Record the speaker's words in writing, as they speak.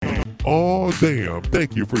Oh, damn.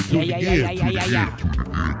 Thank you for tuning in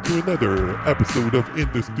to another episode of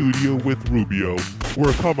In the Studio with Rubio,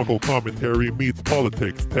 where comical commentary meets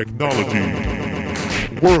politics, technology,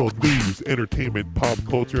 world news, entertainment, pop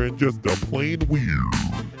culture, and just the plain weird.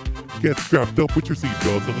 Get strapped up with your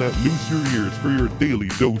seatbelts and let loose your ears for your daily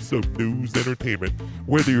dose of news entertainment.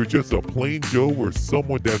 Whether you're just a plain Joe or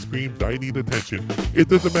someone that screams, I need attention, it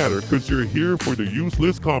doesn't matter because you're here for the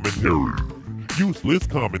useless commentary. Useless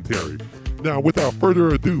commentary. Now, without further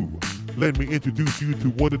ado, let me introduce you to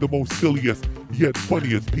one of the most silliest yet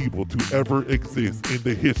funniest people to ever exist in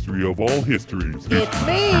the history of all histories. It's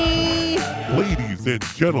me! Ladies and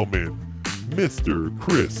gentlemen, Mr.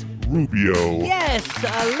 Chris Rubio. Yes,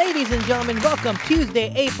 ladies and gentlemen, welcome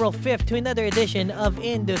Tuesday, April 5th to another edition of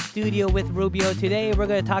In the Studio with Rubio. Today we're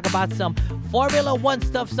going to talk about some Formula One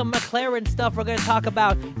stuff, some McLaren stuff. We're going to talk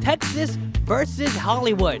about Texas versus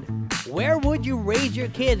Hollywood. Where would you raise your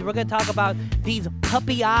kids? We're going to talk about these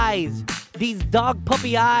puppy eyes, these dog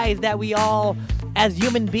puppy eyes that we all, as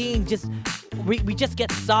human beings, we just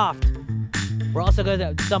get soft. We're also going to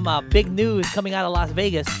have some big news coming out of Las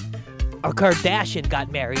Vegas. A Kardashian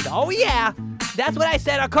got married. Oh, yeah. That's what I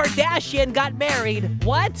said. A Kardashian got married.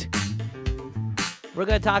 What? We're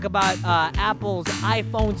going to talk about Apple's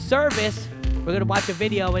iPhone service. We're going to watch a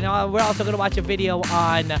video, and we're also going to watch a video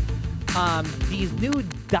on these new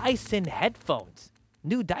Dyson headphones.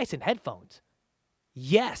 New Dyson headphones.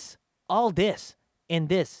 Yes, all this in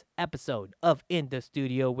this episode of In the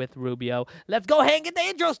Studio with Rubio. Let's go ahead and get the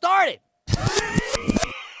intro started.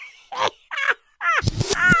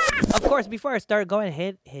 Of course, before I start, go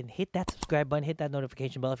ahead and hit that subscribe button, hit that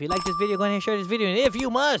notification bell. If you like this video, go ahead and share this video. And if you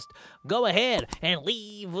must, go ahead and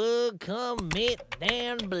leave a comment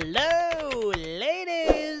down below.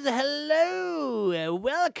 Ladies, hello.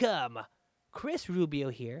 Welcome. Chris Rubio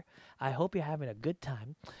here. I hope you're having a good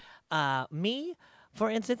time. Me, for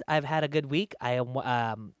instance, I've had a good week. I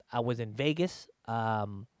was in Vegas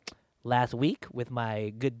last week with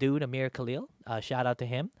my good dude, Amir Khalil. Shout out to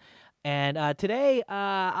him. And today,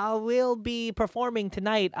 I will be performing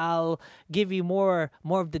tonight. I'll give you more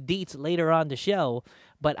of the deets later on the show.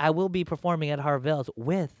 But I will be performing at Harvell's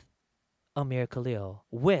with Amir Khalil,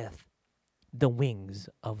 with The Wings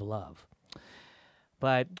of Love.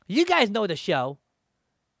 But you guys know the show.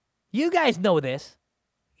 You guys know this.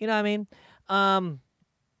 You know what I mean?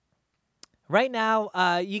 Right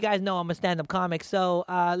now, you guys know I'm a stand-up comic. So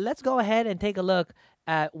let's go ahead and take a look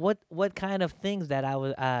at what kind of things that I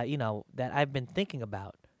was, that I've been thinking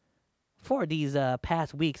about for these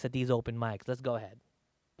past weeks at these open mics. Let's go ahead.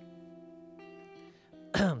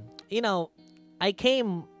 I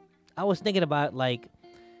was thinking about, like,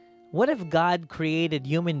 what if God created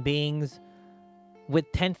human beings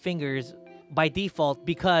with 10 fingers by default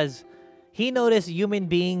because he noticed human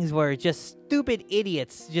beings were just stupid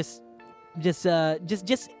idiots.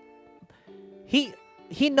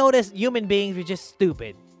 He noticed human beings were just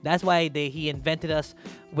stupid. That's why he invented us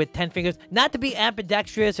with 10 fingers. Not to be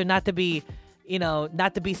ambidextrous or not to be,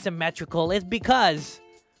 not to be symmetrical. It's because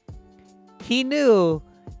he knew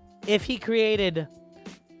if he created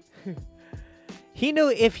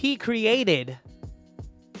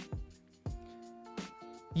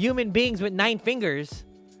human beings with 9 fingers,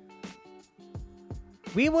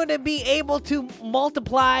 we wouldn't be able to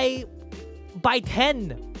multiply by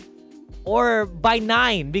 10 or by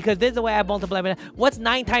 9, because this is the way I multiply by 9. What's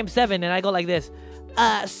 9 times 7? And I go like this.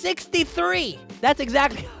 63. That's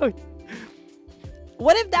exactly how.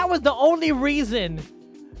 What if that was the only reason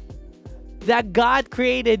that God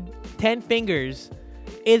created 10 fingers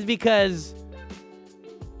is because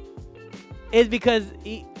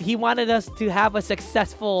he wanted us to have a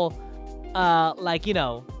successful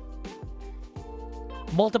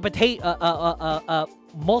multiply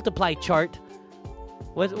chart.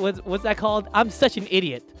 What's that called? I'm such an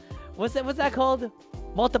idiot. What's that called?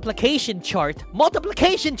 Multiplication chart.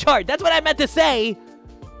 Multiplication chart. That's what I meant to say.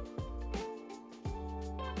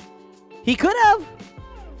 He could have.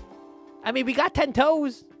 I mean, we got 10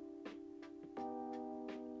 toes.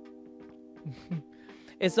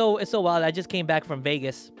 It's so wild. I just came back from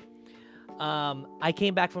Vegas. I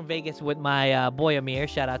came back from Vegas with my boy Amir.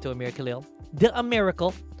 Shout out to Amir Khalil. A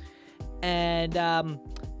miracle. And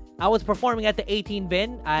I was performing at the 18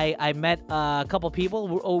 bin. I met a couple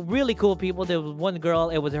people, really cool people. There was one girl,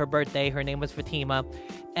 it was her birthday. Her name was Fatima.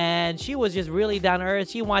 And she was just really down to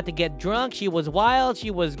earth. She wanted to get drunk. She was wild.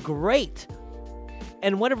 She was great.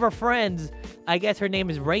 And one of her friends, I guess her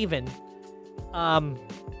name is Raven,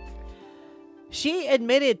 she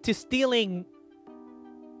admitted to stealing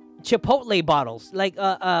Chipotle bottles. Like,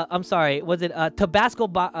 I'm sorry, was it Tabasco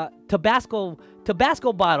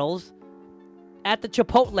Tabasco bottles at the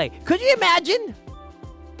Chipotle. Could you imagine?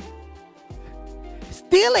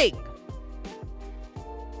 Stealing.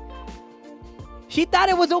 She thought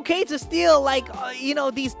it was okay to steal, like,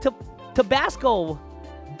 these Tabasco,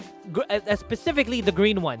 specifically the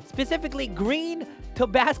green one. Specifically green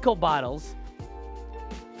Tabasco bottles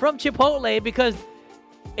from Chipotle because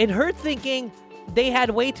in her thinking, they had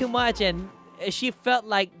way too much and she felt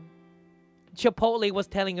like Chipotle was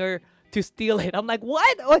telling her to steal it. I'm like,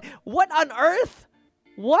 what? What on earth?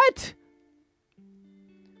 What?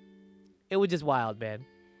 It was just wild, man.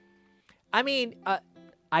 I mean,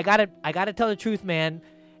 I gotta tell the truth, man.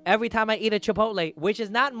 Every time I eat a Chipotle, which is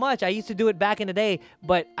not much, I used to do it back in the day,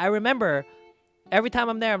 but I remember every time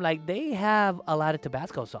I'm there, I'm like, they have a lot of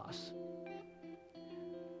Tabasco sauce.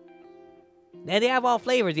 And they have all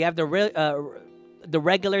flavors. You have the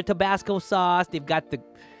regular Tabasco sauce. They've got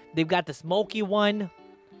the smoky one.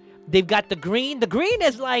 They've got the green. The green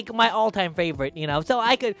is like my all-time favorite, So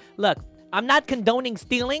I could look. I'm not condoning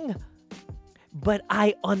stealing, but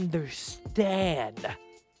I understand.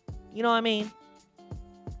 You know what I mean?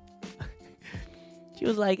 She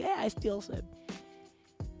was like, "Hey, I still said."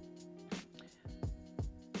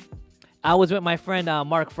 I was with my friend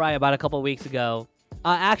Mark Fry about a couple weeks ago.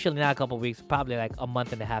 Actually, not a couple weeks, probably like a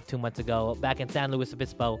month and a half, 2 months ago, back in San Luis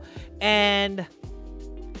Obispo. And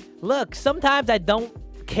look, sometimes I don't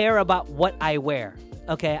care about what I wear.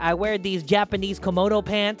 Okay, I wear these Japanese Komodo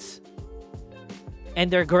pants, and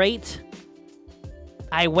they're great.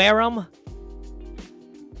 I wear them.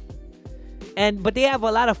 But they have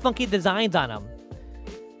a lot of funky designs on them.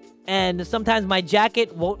 And sometimes my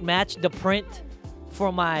jacket won't match the print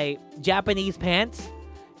for my Japanese pants.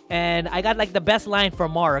 And I got like the best line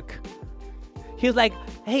from Mark. He was like,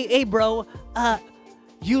 "Hey, bro,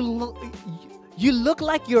 you look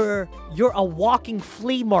like you're a walking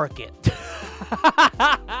flea market."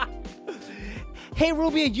 "Hey,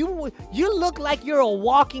 Rubio, you look like you're a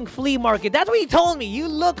walking flea market." That's what he told me. You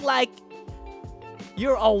look like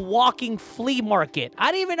you're a walking flea market.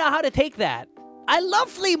 I didn't even know how to take that. I love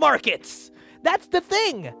flea markets. That's the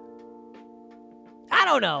thing. I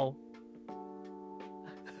don't know.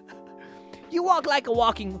 You walk like a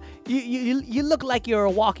walking. You look like you're a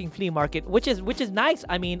walking flea market, which is nice.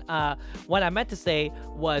 I mean, what I meant to say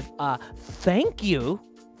was, thank you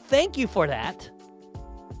for that.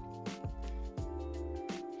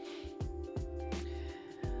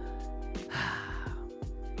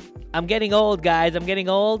 I'm getting old, guys. I'm getting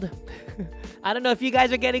old. I don't know if you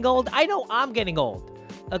guys are getting old. I know I'm getting old.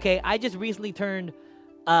 Okay, I just recently turned.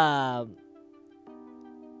 I'm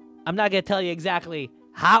not gonna tell you exactly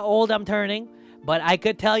how old I'm turning, but I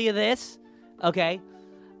could tell you this. Okay,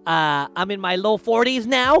 I'm in my low 40s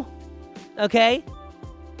now. Okay,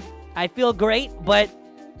 I feel great, but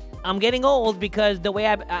I'm getting old because the way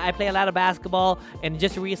I play a lot of basketball, and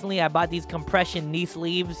just recently I bought these compression knee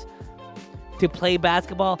sleeves to play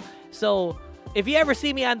basketball. So if you ever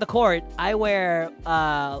see me on the court, I wear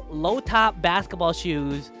low top basketball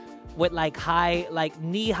shoes with like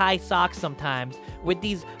knee-high socks sometimes, with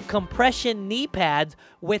these compression knee pads,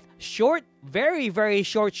 with short, very, very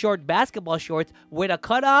short basketball shorts, with a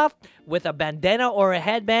cutoff, with a bandana or a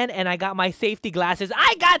headband, and I got my safety glasses.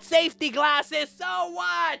 I got safety glasses, so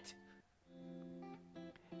what?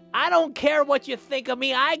 I don't care what you think of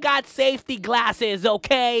me. I got safety glasses,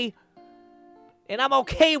 okay? And I'm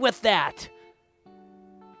okay with that.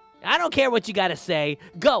 I don't care what you gotta say.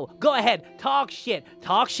 Go ahead. Talk shit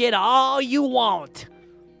all you want.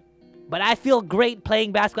 But I feel great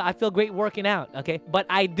playing basketball. I feel great working out, okay? But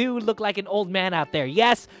I do look like an old man out there.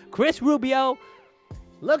 Yes, Chris Rubio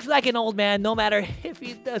looks like an old man, no matter if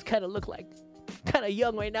he does kind of look like kind of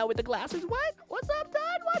young right now with the glasses. What? What's up,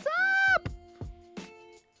 Todd? What's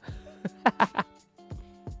up?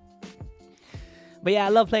 But yeah, I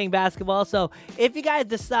love playing basketball. So if you guys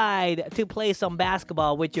decide to play some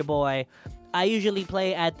basketball with your boy, I usually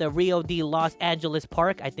play at the Rio de Los Angeles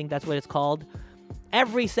Park. I think that's what it's called.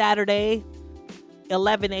 Every Saturday,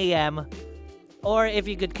 11 a.m. Or if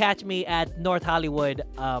you could catch me at North Hollywood,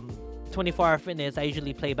 24 Hour Fitness. I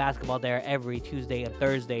usually play basketball there every Tuesday and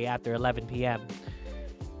Thursday after 11 p.m.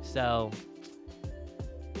 So,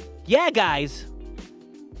 yeah, guys.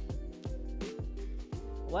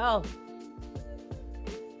 Well,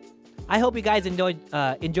 I hope you guys enjoy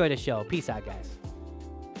the show. Peace out, guys.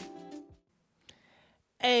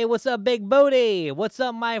 Hey, what's up, Big Booty? What's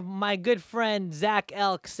up, my good friend Zach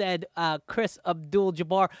Elk, said Chris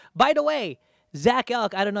Abdul-Jabbar. By the way, Zach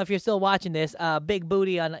Elk, I don't know if you're still watching this, Big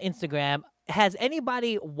Booty on Instagram. Has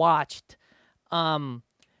anybody watched,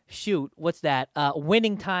 what's that?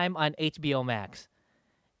 Winning Time on HBO Max.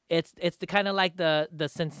 It's the kind of like the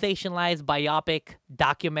sensationalized biopic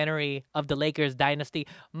documentary of the Lakers dynasty.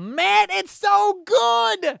 Man, it's so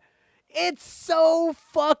good. It's so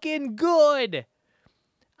fucking good.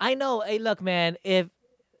 I know. Hey, look, man. If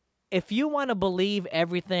you want to believe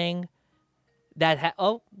everything that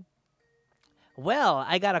well,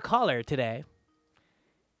 I got a caller today.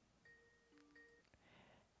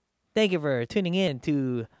 Thank you for tuning in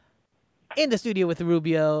to In the Studio with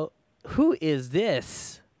Rubio. Who is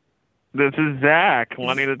this? This is Zach,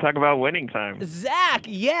 wanting to talk about Winning Time. Zach,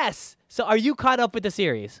 yes. So are you caught up with the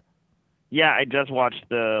series? Yeah, I just watched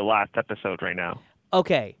the last episode right now.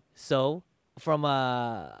 Okay, so from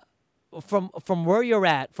where you're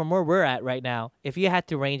at, from where we're at right now, if you had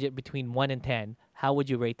to range it between 1 and 10, how would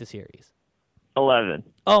you rate the series? 11.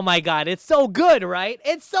 Oh my God, it's so good, right?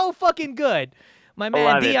 It's so fucking good. My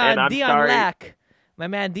man 11, Dion Lack. My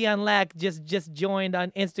man Dion Lack just joined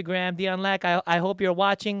on Instagram. Dion Lack, I hope you're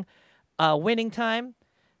watching Winning Time.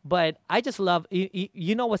 But I just love,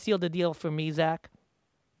 you know what sealed the deal for me, Zach?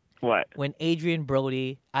 What? When Adrian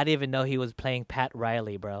Brody, I didn't even know he was playing Pat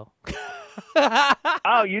Riley, bro.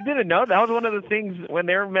 Oh, you didn't know? That was one of the things when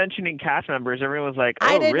they were mentioning cast members, everyone was like, oh,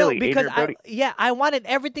 I didn't really? know because Adrian Brody? I wanted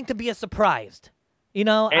everything to be a surprise. You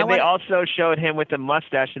know, And they also showed him with a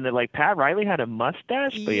mustache, and they're like, Pat Riley had a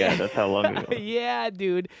mustache? But yeah, that's how long ago. Yeah,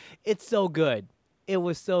 dude. It's so good. It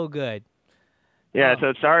was so good. Yeah,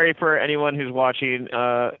 so sorry for anyone who's watching.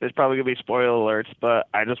 There's probably going to be spoiler alerts, but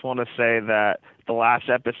I just want to say that the last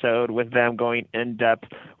episode with them going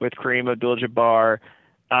in-depth with Kareem Abdul-Jabbar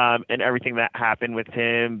and everything that happened with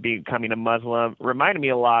him becoming a Muslim reminded me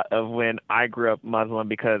a lot of when I grew up Muslim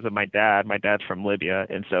because of my dad. My dad's from Libya,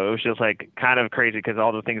 and so it was just like kind of crazy because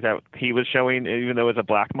all the things that he was showing, even though it was a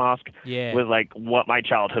black mosque, was like what my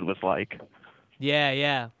childhood was like.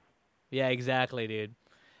 Yeah, exactly, dude.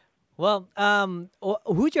 Well,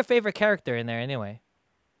 who's your favorite character in there anyway?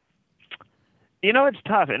 You know, it's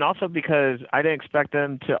tough, and also because I didn't expect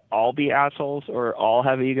them to all be assholes or all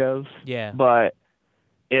have egos. Yeah. But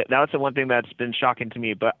that's the one thing that's been shocking to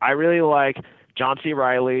me. But I really like John C.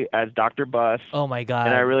 Reilly as Dr. Buss. Oh, my God.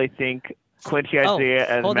 And I really think Quincy Isaiah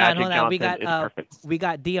as Magic Johnson is perfect. We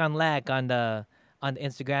got Dion Lack on the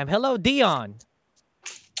Instagram. Hello, Dion.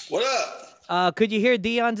 What up? Could you hear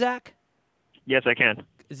Dion, Zach? Yes, I can.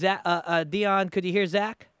 Zach, Dion, could you hear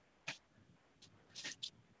Zach?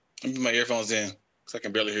 Let me put my earphones in because I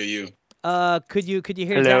can barely hear you. Could you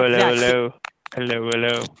hear Zach?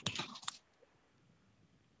 Hello.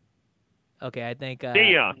 Okay, I think.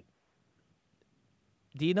 Dion.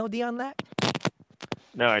 Do you know Dion Lack?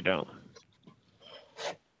 No, I don't.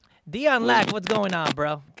 Dion Lack, what's going on,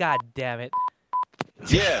 bro? God damn it.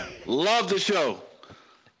 Yeah, love the show.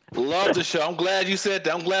 Love the show. I'm glad you said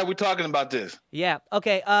that. I'm glad we're talking about this. Yeah.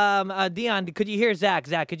 Okay. Dion, could you hear Zach?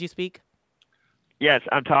 Zach, could you speak? Yes,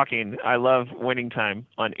 I'm talking. I love Winning Time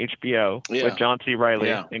on HBO with John C. Reilly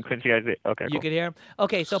and Quincy Isaiah. Okay, cool. You could hear him?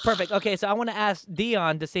 Okay, so perfect. Okay, so I want to ask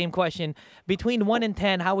Dion the same question. Between 1 and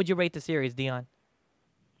 10, how would you rate the series, Dion?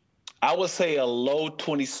 I would say a low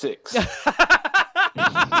 26.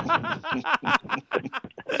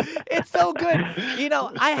 It's so good. You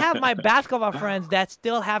know, I have my basketball friends that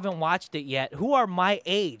still haven't watched it yet, who are my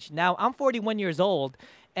age. Now, I'm 41 years old,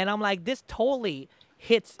 and I'm like, this totally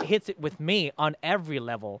hits it with me on every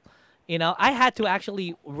level. You know, I had to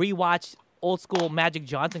actually rewatch old school Magic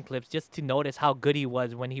Johnson clips just to notice how good he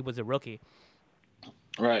was when he was a rookie.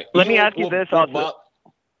 Right. Let me ask you this also.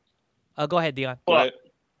 Go ahead, Dion. Well,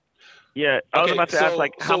 yeah, I was about to ask,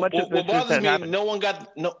 like, how much of this has happened? No one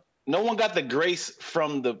got the grace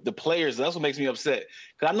from the players. That's what makes me upset.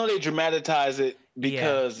 Because I know they dramatize it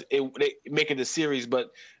because they make it a series,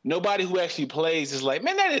 but nobody who actually plays is like,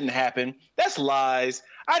 man, that didn't happen. That's lies.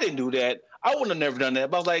 I didn't do that. I wouldn't have never done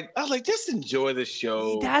that. But I was like, just enjoy the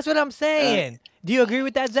show. That's what I'm saying. Do you agree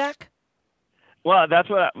with that, Zach? Well, that's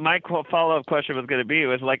what my follow-up question was going to be.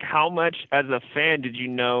 Was like, how much as a fan did you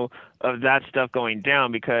know of that stuff going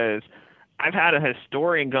down? Because I've had a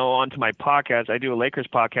historian go on to my podcast. I do a Lakers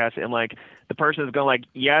podcast, and like the person is going like,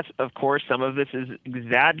 yes, of course, some of this is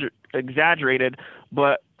exaggerated,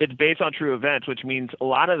 but it's based on true events, which means a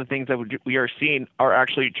lot of the things that we are seeing are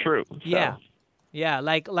actually true. So. Yeah,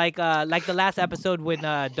 like the last episode when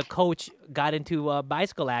the coach got into a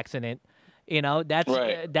bicycle accident. You know, that's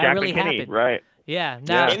that Jack McKinney, happened, right? Yeah.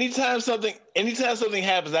 Now, anytime something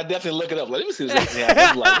happens, I definitely look it up. Like, let me see what's actually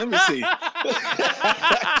happening. Like, let me see.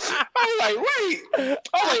 I'm like, wait.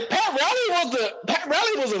 I'm like, Pat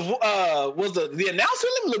Riley was the announcer.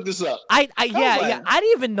 Let me look this up. I didn't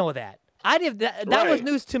even know that. I did that was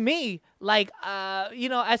news to me. Like,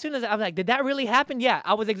 as soon as I was like, did that really happen? Yeah,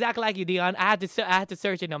 I was exactly like you, Dion. I had to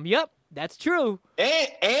search it. Yep, that's true. And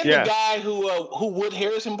the guy who Wood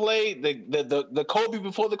Harrison played, the Kobe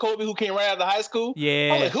before the Kobe who came right out of high school. Yeah.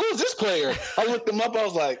 I was like, who is this player? I looked him up. I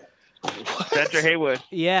was like, what? Spencer Haywood.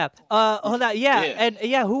 Yeah. Hold on. Yeah. And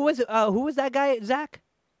who was that guy, Zach?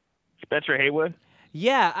 Spencer Haywood.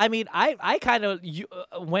 Yeah, I mean, I kind of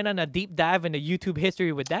went on a deep dive into YouTube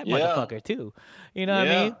history with that motherfucker too. You know what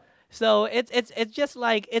I mean? So it's just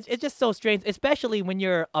like it's just so strange, especially when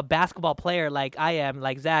you're a basketball player like I am,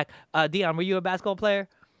 like Zach. Dion, were you a basketball player?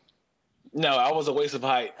 No, I was a waste of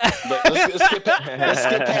height. But let's skip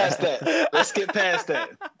past that. Let's skip past that.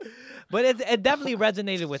 But it definitely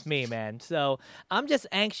resonated with me, man. So I'm just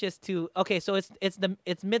anxious to. Okay, so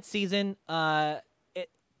it's mid-season.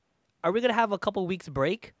 Are we gonna have a couple weeks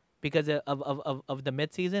break because of the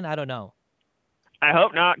mid-season? I don't know. I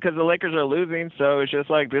hope not, because the Lakers are losing. So it's just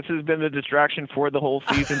like this has been the distraction for the whole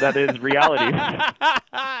season. That is reality.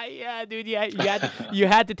 Yeah, dude. Yeah, you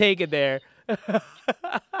had to take it there.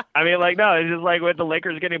 I mean, like, no, it's just like with the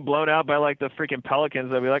Lakers getting blown out by like the freaking Pelicans.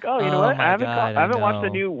 They'll be like, oh, you know what? I haven't watched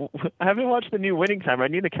the new Winning Time. I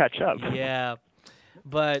need to catch up. Yeah,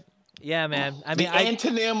 but. Yeah, man. I mean, the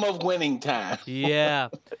antonym of Winning Time. Yeah,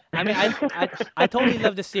 I mean, I totally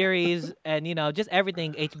love the series, and just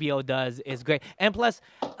everything HBO does is great. And plus,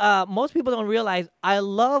 most people don't realize I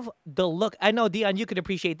love the look. I know, Dion, you could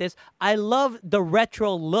appreciate this. I love the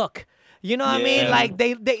retro look. You know what I mean? Like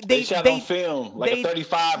they shot on film, like a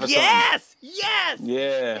 35 or something. Yes.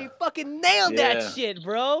 Yeah. They fucking nailed that shit,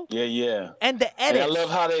 bro. Yeah. And the edits. And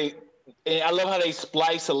I love how they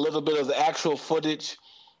splice a little bit of the actual footage.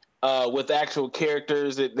 With actual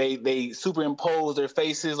characters that they superimpose their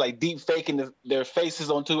faces, like deep faking their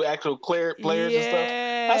faces onto actual players and stuff.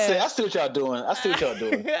 I see what y'all doing.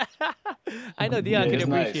 I know Dion can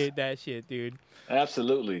appreciate that shit, dude.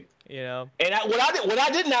 Absolutely. And what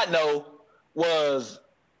I did not know was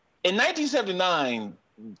in 1979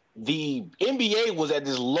 the NBA was at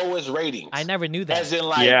its lowest ratings. I never knew that. As in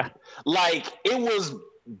like it was.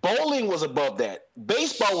 Bowling was above that.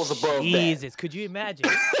 Baseball was above that. Jesus, could you imagine?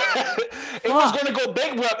 It was going to go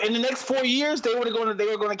bankrupt. In the next 4 years, they were going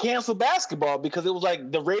to cancel basketball because it was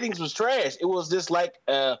like the ratings was trash. It was just like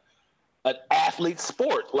an athlete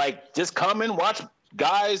sport. Like just come and watch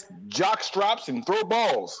guys jock straps and throw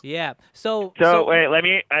balls. Yeah. So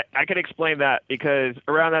wait, I could explain that because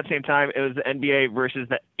around that same time it was the NBA versus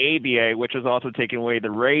the ABA, which was also taking away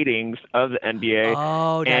the ratings of the NBA.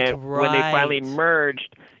 Oh, that's and right. when they finally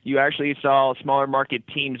merged, you actually saw smaller market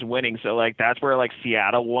teams winning. So like that's where like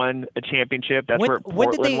Seattle won a championship. That's where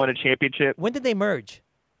Portland won a championship. When did they merge?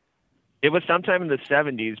 It was sometime in the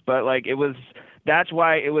 70s, but like that's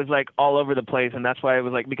why it was like all over the place, and that's why it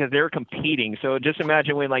was like because they were competing. So just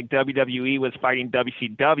imagine when like WWE was fighting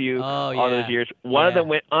WCW all those years. One of them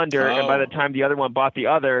went under, and by the time the other one bought the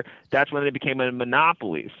other, that's when they became a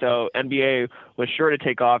monopoly. So NBA was sure to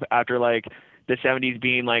take off after like the 70s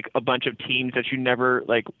being like a bunch of teams that you never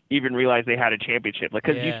like even realized they had a championship. Like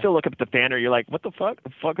because you still look up at the banner, you're like, what the fuck?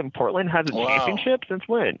 Fucking Portland has a championship since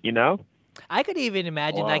when? I could even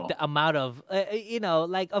imagine like the amount of,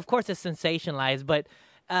 like of course it's sensationalized, but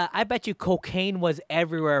I bet you cocaine was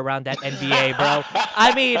everywhere around that NBA, bro.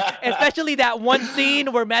 I mean, especially that one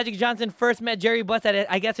scene where Magic Johnson first met Jerry Buss at,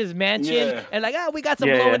 I guess, his mansion, and like, we got some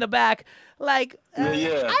blow in the back. Like,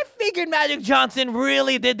 I figured Magic Johnson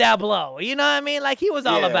really did that blow. You know what I mean? Like he was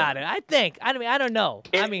all about it. I think. I mean, I don't know.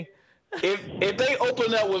 If they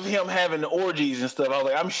open up with him having orgies and stuff, I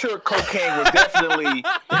was like, I'm sure cocaine was definitely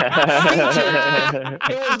featured.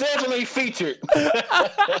 It was definitely featured.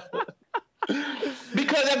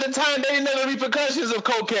 Because at the time they didn't know the repercussions of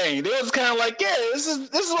cocaine. They was kind of like, this is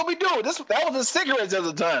what we do. That was the cigarettes at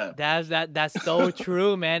the time. That's so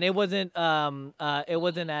true, man. It wasn't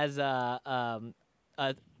as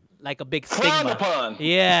like a big stigma. Frowned upon.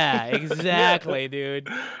 Yeah, exactly, dude.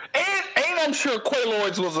 And I'm sure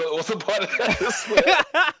Quaaludes was a part of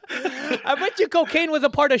that. I bet you cocaine was a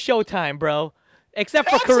part of Showtime, bro. Except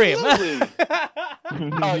for Kareem.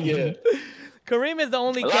 Oh yeah. Kareem is the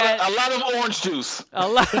only cat. A lot of orange juice. A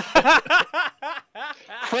lot.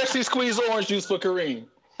 Freshly squeezed orange juice for Kareem.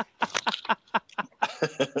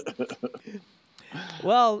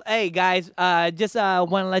 Well, hey guys, just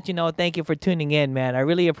want to let you know, thank you for tuning in, man. I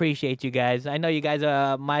really appreciate you guys. I know you guys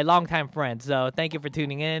are my longtime friends, so thank you for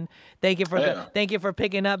tuning in. Thank you for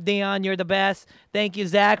picking up, Dion. You're the best. Thank you,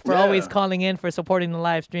 Zach, for always calling in for supporting the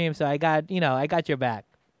live stream. So I got your back.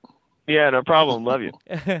 Yeah, no problem. Love you.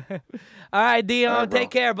 All right, Dion, take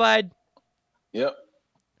care, bud. Yep.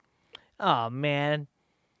 Oh man.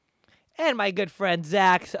 and my good friend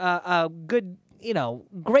Zach's good,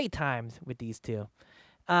 great times with these two.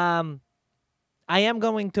 I am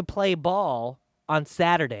going to play ball on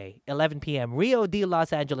Saturday, 11 p.m., Rio de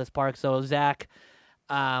Los Angeles Park. So, Zach,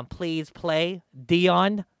 please play.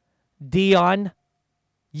 Dion,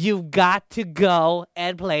 you've got to go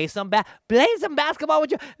and play some basketball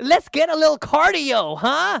with you. Let's get a little cardio,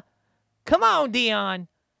 huh? Come on, Dion.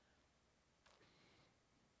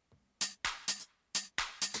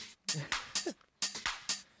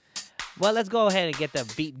 Well, let's go ahead and get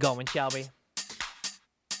the beat going, shall we?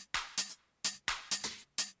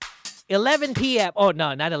 11 p.m. Oh,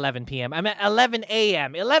 no, not 11 p.m. I meant 11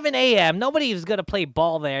 a.m. 11 a.m. Nobody is going to play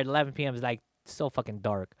ball there at 11 p.m. It's like so fucking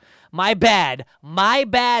dark. My bad,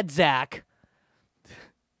 Zach.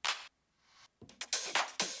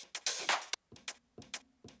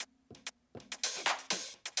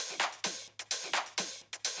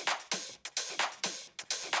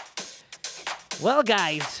 Well,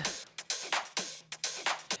 guys,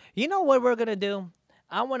 you know what we're going to do?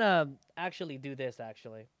 I want to actually do this,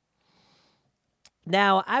 actually.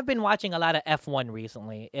 Now, I've been watching a lot of F1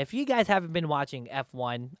 recently. If you guys haven't been watching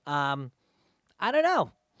F1, I don't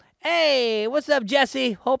know. Hey, what's up,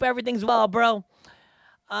 Jesse? Hope everything's well, bro.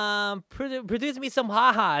 Produce me some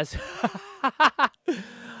ha-has.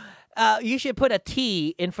 You should put a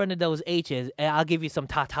T in front of those H's, and I'll give you some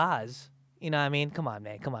tatas. You know what I mean? Come on,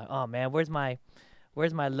 man. Come on. Oh, man, where's my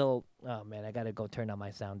little... Oh, man, I got to go turn on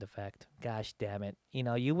my sound effect. Gosh damn it.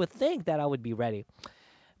 You would think that I would be ready.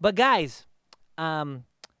 But, guys, I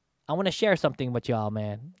want to share something with y'all,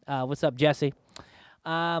 man. What's up, Jesse?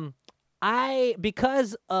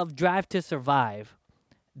 Because of Drive to Survive,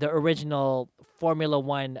 the original Formula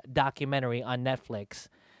One documentary on Netflix,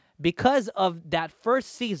 because of that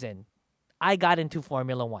first season, I got into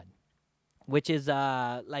Formula One, which is,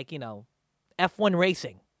 F1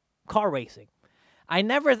 racing, car racing. I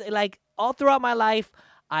never, all throughout my life,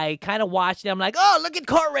 I kind of watched it. I'm like, oh, look at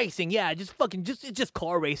car racing. Yeah, it's just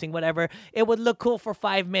car racing, whatever. It would look cool for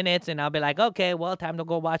 5 minutes, and I'll be like, okay, well, time to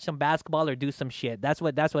go watch some basketball or do some shit. That's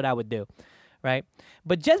what I would do, right?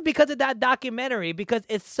 But just because of that documentary, because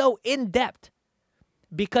it's so in-depth,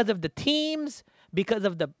 because of the teams, because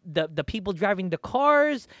of the people driving the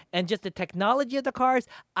cars, and just the technology of the cars,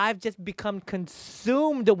 I've just become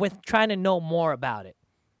consumed with trying to know more about it,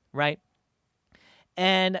 right?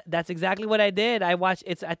 And that's exactly what I did. I watched.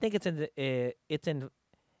 I think it's in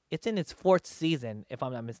its fourth season, if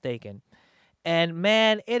I'm not mistaken. And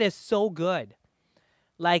man, it is so good.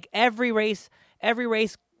 Like every race,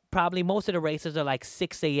 probably most of the races are like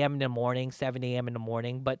 6 a.m. in the morning, 7 a.m. in the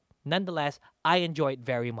morning. But nonetheless, I enjoy it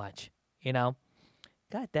very much. God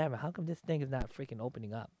damn it! How come this thing is not freaking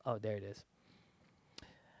opening up? Oh, there it is.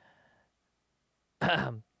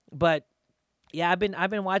 But yeah, I've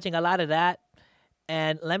been watching a lot of that.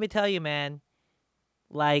 And let me tell you, man,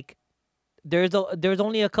 like there's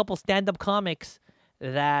only a couple stand-up comics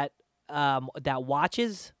that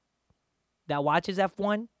watches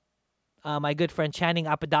F1. My good friend Channing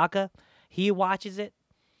Apodaca, he watches it,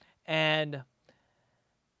 and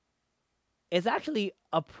it's actually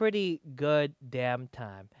a pretty good damn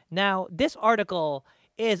time. Now, this article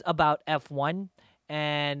is about F1.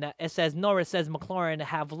 And it says, Norris says McLaren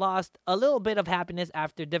have lost a little bit of happiness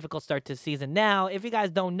after difficult start to the season. Now, if you guys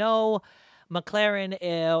don't know,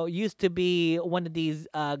 McLaren used to be one of these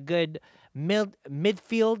good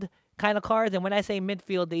midfield kind of cars. And when I say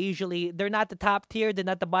midfield, they're not the top tier, they're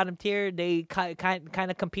not the bottom tier. They kind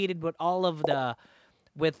of competed with all of the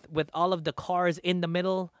with all of the cars in the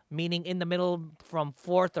middle, meaning in the middle from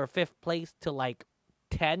 4th or 5th place to like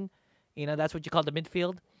 10. That's what you call the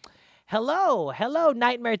midfield. Hello,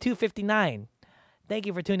 Nightmare 259. Thank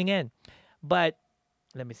you for tuning in. But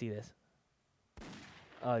let me see this.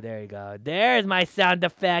 Oh, there you go. There's my sound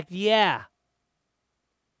effect. Yeah.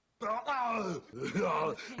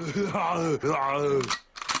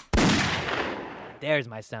 There's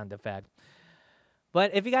my sound effect.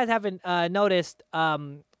 But if you guys haven't noticed,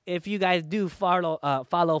 if you guys do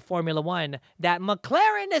follow Formula One, that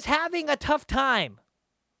McLaren is having a tough time.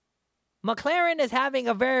 McLaren is having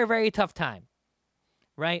a very, very tough time,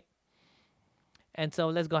 right? And so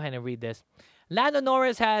let's go ahead and read this. Lando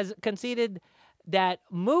Norris has conceded that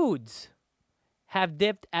moods have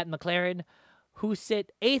dipped at McLaren, who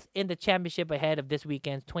sit 8th in the championship ahead of this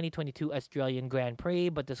weekend's 2022 Australian Grand Prix,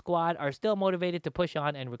 but the squad are still motivated to push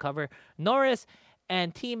on and recover. Norris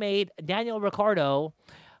and teammate Daniel Ricciardo,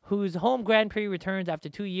 whose home Grand Prix returns after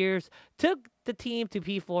 2 years, took the team to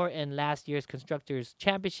P4 in last year's Constructors'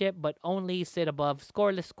 Championship, but only sit above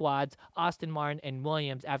scoreless squads Aston Martin and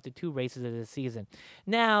Williams after 2 races of the season.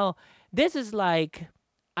 Now, this is like,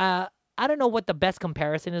 I I don't know what the best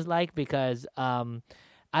comparison is like because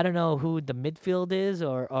I don't know who the midfield is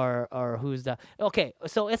or who's the okay.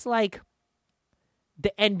 So it's like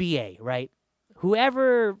the NBA, right?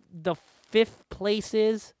 Whoever the fifth place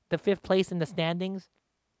in the standings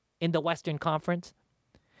in the Western Conference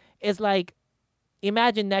is like,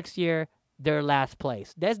 imagine next year their last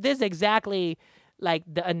place. This is exactly like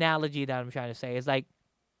the analogy that I'm trying to say. It's like,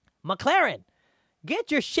 McLaren,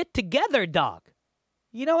 get your shit together, dog.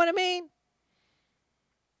 You know what I mean?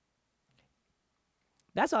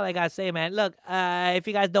 That's all I got to say, man. Look, if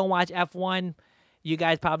you guys don't watch F1, you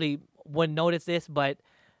guys probably wouldn't notice this, but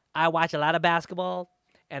I watch a lot of basketball,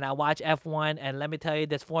 and I watch F1, and let me tell you,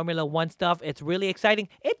 this Formula One stuff, it's really exciting.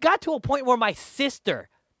 It got to a point where my sister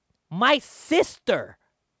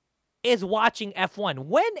is watching F1.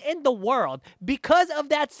 When in the world, because of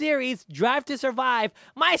that series, Drive to Survive,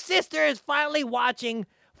 my sister is finally watching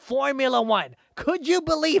Formula One. Could you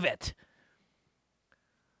believe it?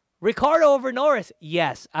 Ricardo over Norris.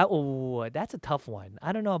 Yes. That's a tough one.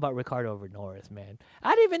 I don't know about Ricardo over Norris, man.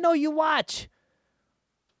 I didn't even know you watch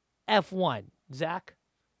F1, Zach.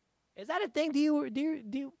 Is that a thing? Do you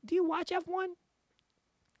watch F1?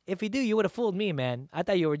 If you do, you would have fooled me, man. I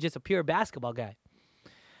thought you were just a pure basketball guy.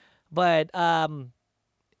 But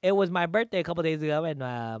it was my birthday a couple days ago,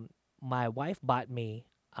 and my wife bought me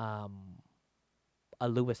a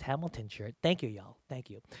Lewis Hamilton shirt. Thank you, y'all.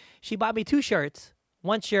 Thank you. She bought me 2 shirts.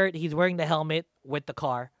 One shirt, he's wearing the helmet with the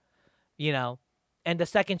car, you know. And the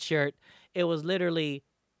second shirt, it was literally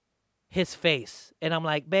his face. And I'm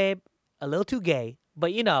like, babe, a little too gay.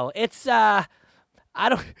 But, you know, it's, I'm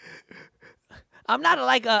not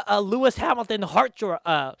like a Lewis Hamilton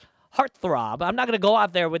heartthrob. I'm not going to go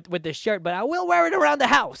out there with this shirt, but I will wear it around the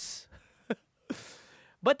house.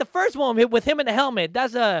 But the first one with him in the helmet,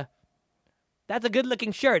 that's a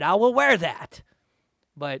good-looking shirt. I will wear that.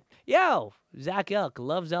 But, yo, Zach Elk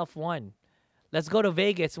loves F1. Let's go to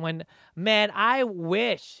Vegas man, I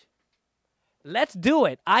wish. Let's do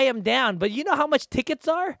it. I am down. But you know how much tickets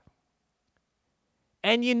are?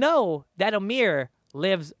 And you know that Amir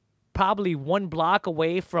lives probably 1 block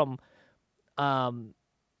away from the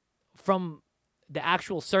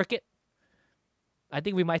actual circuit. I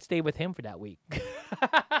think we might stay with him for that week.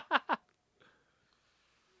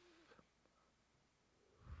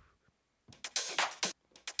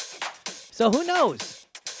 So who knows?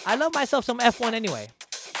 I love myself some F1 anyway.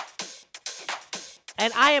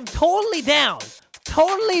 And I am totally down,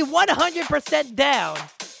 totally 100% down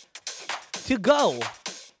to go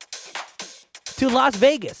to Las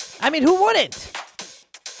Vegas. I mean, who wouldn't?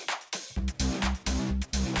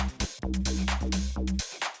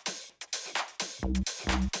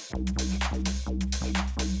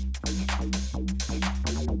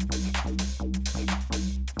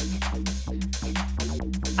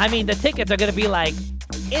 I mean, the tickets are going to be, like,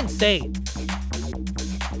 insane.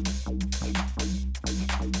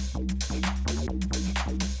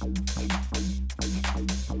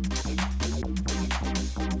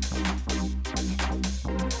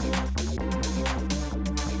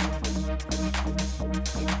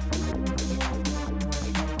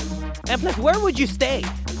 And plus, where would you stay?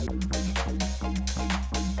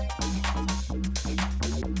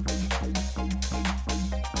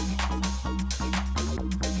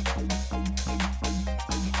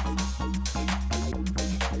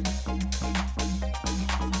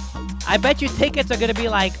 I bet you tickets are going to be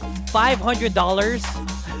like $500.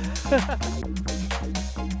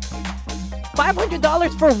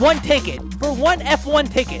 $500 for one ticket, for one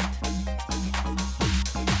F1 ticket.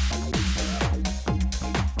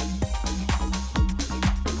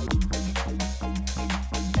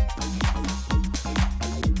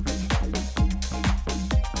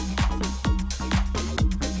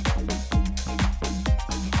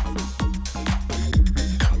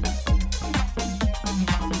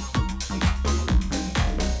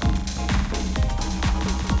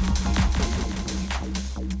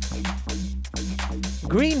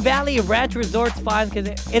 Green Valley Ranch Resort Spa.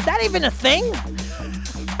 Is that even a thing?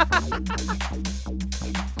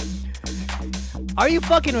 Are you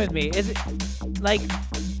fucking with me? Is it like,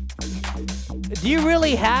 do you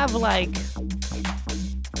really have like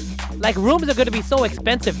rooms are going to be so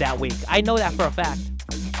expensive that week? I know that for a fact.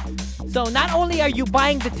 So not only are you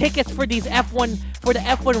buying the tickets for the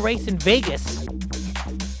F1 race in Vegas,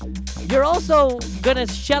 you're also going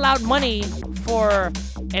to shell out money for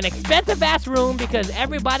an expensive ass room because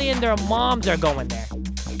everybody and their moms are going there.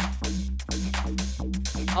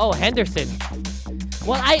 Oh, Henderson.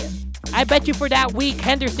 Well, I bet you for that week,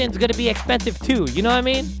 Henderson's gonna be expensive too. You know what I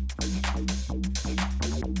mean?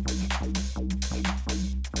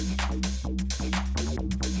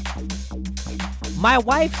 My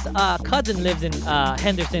wife's cousin lives in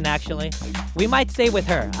Henderson, actually. We might stay with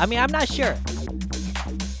her. I mean, I'm not sure.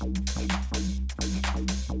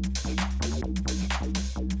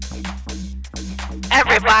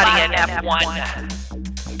 Everybody in F1.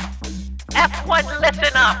 F1,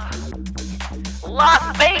 listen up.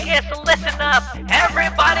 Las Vegas, listen up.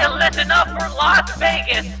 Everybody listen up for Las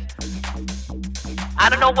Vegas.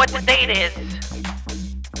 I don't know what the date is.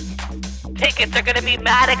 Tickets are gonna be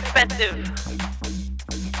mad expensive.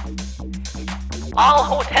 All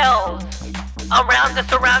hotels around the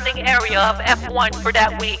surrounding area of F1 for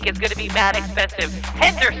that week is gonna be mad expensive.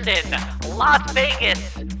 Henderson, Las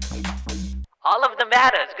Vegas. All of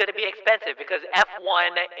Nevada is gonna be expensive because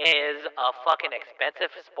F1 is a fucking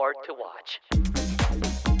expensive sport to watch.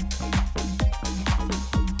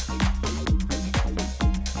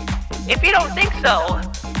 If you don't think so,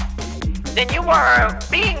 then you are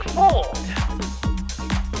being fooled.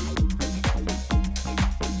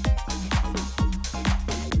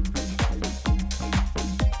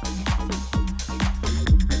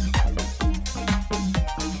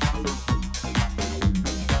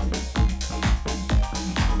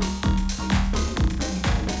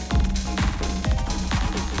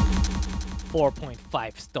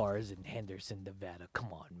 .5 stars in Henderson, Nevada.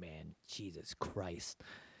 Come on, man. Jesus Christ.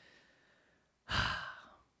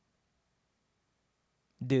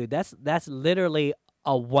 Dude, that's literally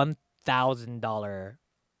a $1,000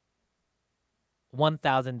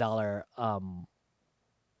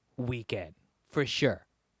 weekend for sure.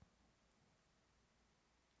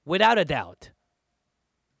 Without a doubt.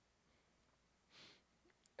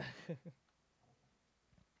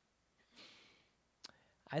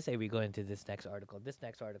 I say we go into this next article. This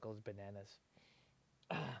next article is bananas.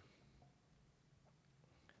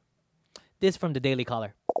 This from the Daily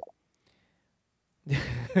Caller.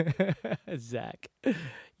 Zach,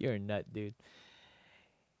 you're a nut, dude.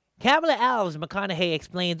 Kamala Alves McConaughey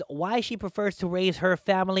explains why she prefers to raise her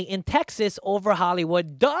family in Texas over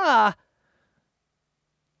Hollywood. Duh!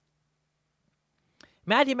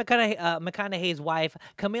 Matthew McConaughey's wife,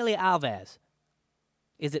 Camila Alves.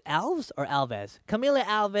 Is it Alves or Alves? Camila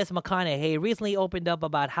Alves McConaughey recently opened up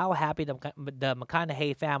about how happy the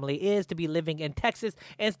McConaughey family is to be living in Texas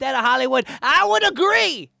instead of Hollywood. I would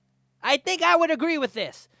agree. I think I would agree with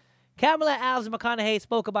this. Kamala Alves McConaughey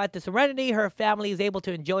spoke about the serenity her family is able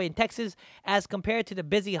to enjoy in Texas as compared to the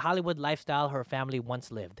busy Hollywood lifestyle her family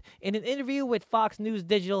once lived. In an interview with Fox News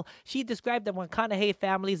Digital, she described the McConaughey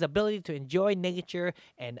family's ability to enjoy nature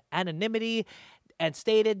and anonymity and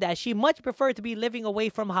stated that she much preferred to be living away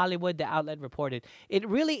from Hollywood, the outlet reported. It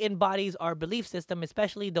really embodies our belief system,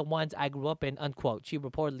 especially the ones I grew up in, unquote, she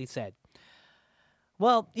reportedly said.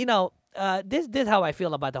 Well, you know, this is how I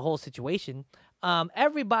feel about the whole situation.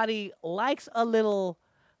 Everybody likes a little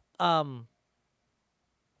Matthew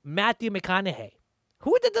McConaughey.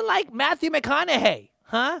 Who doesn't like Matthew McConaughey?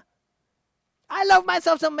 Huh? I love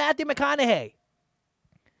myself some Matthew McConaughey.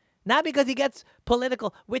 Not because he gets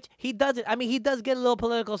political, which he doesn't. I mean, he does get a little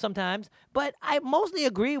political sometimes, but I mostly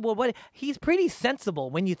agree with what he's pretty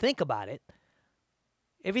sensible when you think about it.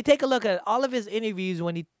 If you take a look at all of his interviews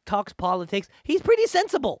when he talks politics, he's pretty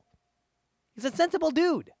sensible. He's a sensible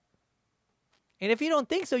dude. And if you don't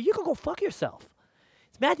think so, you can go fuck yourself.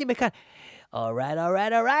 It's Matthew McConaughey. All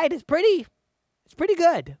right. It's pretty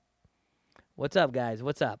good. What's up, guys?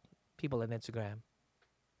 What's up? People on Instagram.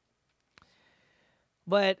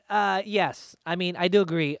 But, yes, I mean, I do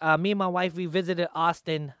agree. Me and my wife, we visited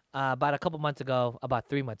Austin about 3 months ago,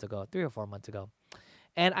 3 or 4 months ago.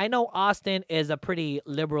 And I know Austin is a pretty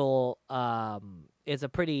liberal, is a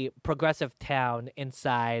pretty progressive town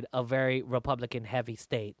inside a very Republican-heavy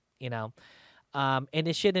state, you know. And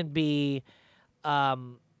it shouldn't be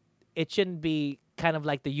kind of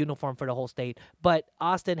like the uniform for the whole state. But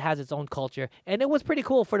Austin has its own culture, and it was pretty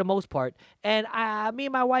cool for the most part. And me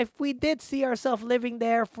and my wife, we did see ourselves living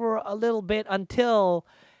there for a little bit until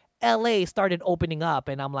L.A. started opening up.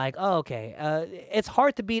 And I'm like, oh, okay, it's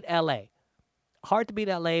hard to beat L.A. Hard to beat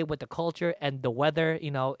L.A. with the culture and the weather.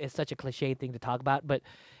 You know, it's such a cliche thing to talk about. But,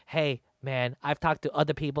 hey, man, I've talked to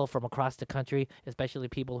other people from across the country, especially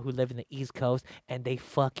people who live in the East Coast, and they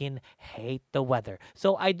fucking hate the weather.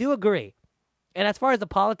 So I do agree. And as far as the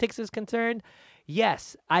politics is concerned,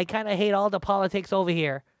 yes, I kind of hate all the politics over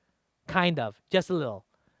here. Kind of. Just a little.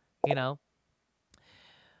 You know?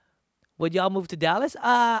 Would y'all move to Dallas?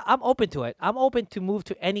 I'm open to it. I'm open to move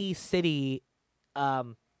to any city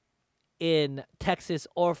in Texas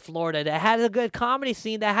or Florida that has a good comedy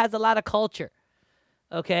scene, that has a lot of culture.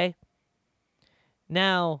 Okay?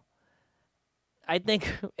 Now, I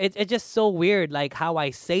think it's just so weird, like, how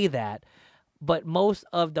I say that. But most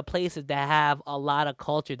of the places that have a lot of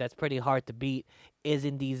culture that's pretty hard to beat is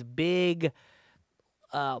in these big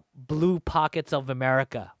blue pockets of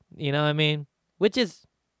America. You know what I mean? Which is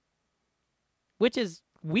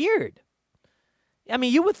weird. I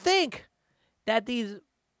mean, you would think that these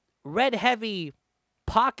red heavy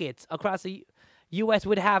pockets across the U.S.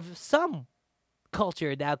 would have some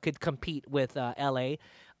culture that could compete with L.A.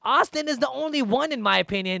 Austin is the only one, in my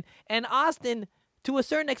opinion, and Austin, to a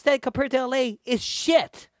certain extent, compared to L.A., is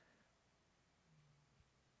shit.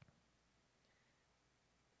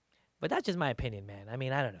 But that's just my opinion, man. I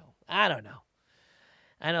mean, I don't know.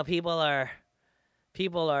 I know people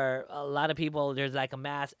are, a lot of people, there's like a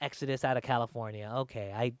mass exodus out of California.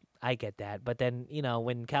 Okay, I get that. But then,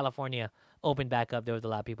 when California opened back up, there was a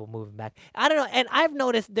lot of people moving back. I don't know. And I've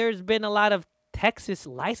noticed there's been a lot of Texas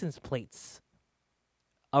license plates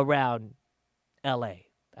around L.A.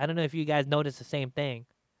 I don't know if you guys notice the same thing.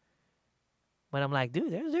 But I'm like,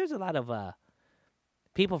 dude, there's a lot of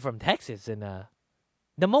people from Texas, and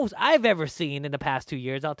the most I've ever seen in the past 2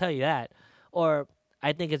 years, I'll tell you that. Or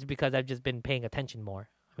I think it's because I've just been paying attention more.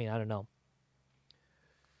 I mean, I don't know.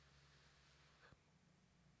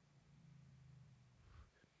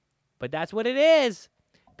 But that's what it is.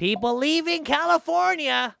 People leaving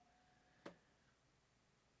California.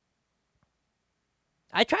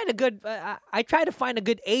 I tried to find a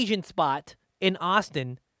good Asian spot in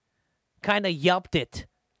Austin. Kind of yelped it.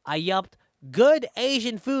 I yelped good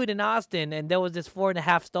Asian food in Austin, and there was this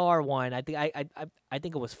 4.5-star one. I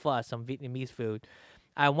think it was pho, some Vietnamese food.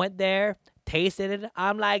 I went there, tasted it.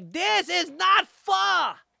 I'm like, this is not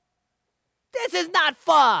pho. This is not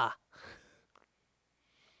pho.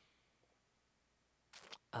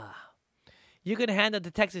 You can handle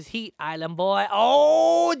the Texas heat, island boy.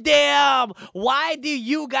 Oh, damn. Why do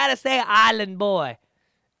you gotta say island boy?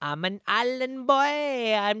 I'm an island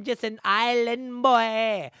boy. I'm just an island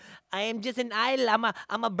boy. I am just an island.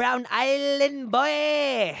 I'm a brown island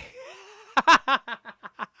boy.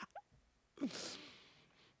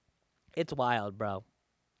 It's wild, bro.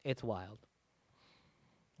 It's wild.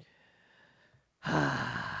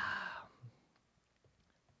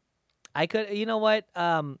 I could, you know what?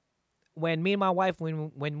 When me and my wife,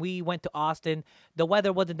 when we went to Austin, the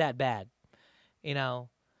weather wasn't that bad,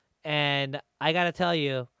 and I gotta tell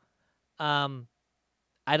you,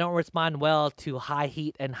 I don't respond well to high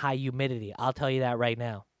heat and high humidity. I'll tell you that right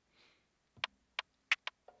now.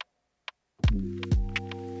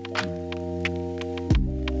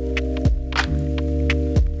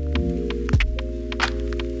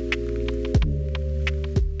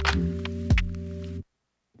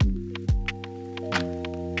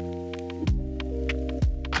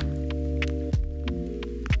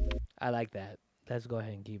 I like that. Let's go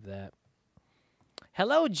ahead and keep that.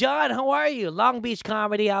 Hello, John. How are you? Long Beach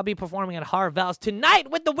Comedy. I'll be performing at Harvell's tonight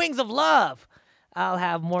with the Wings of Love. I'll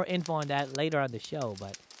have more info on that later on the show,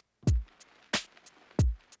 but...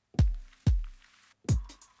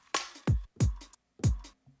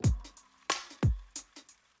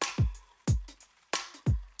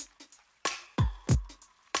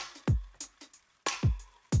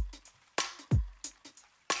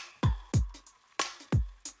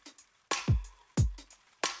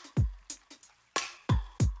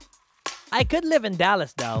 I could live in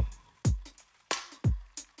Dallas, though.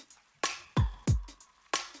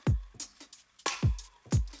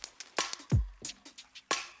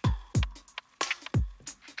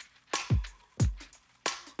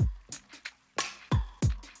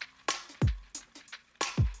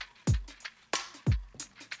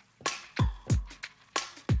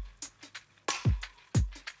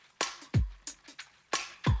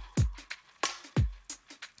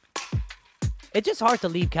 It's just hard to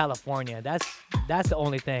leave California. That's the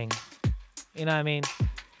only thing. You know what I mean?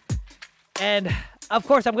 And, of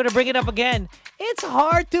course, I'm going to bring it up again. It's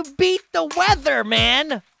hard to beat the weather,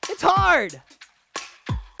 man. It's hard.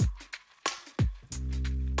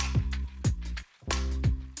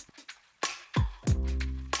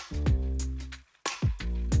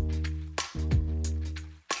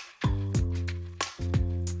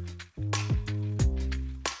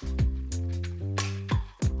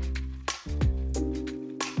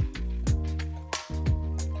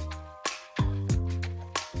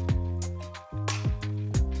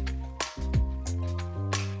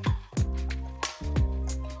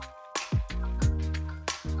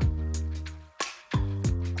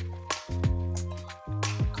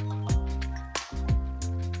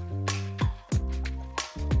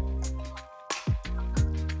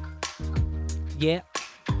 Yeah.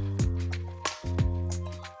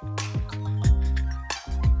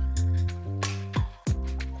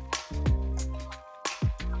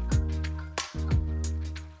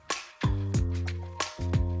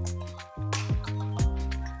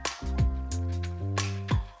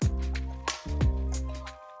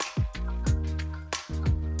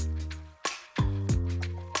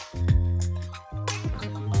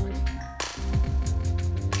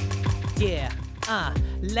 Yeah,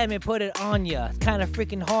 let me put it on ya. It's kinda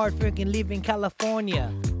freaking hard freaking leaving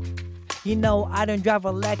California. You know, I don't drive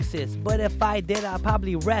a Lexus, but if I did, I'd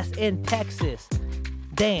probably rest in Texas.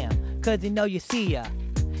 Damn, cause you know you see ya,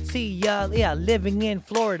 yeah, living in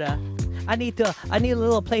Florida. I need a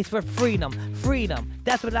little place for freedom.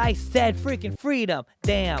 That's what I said, freaking freedom.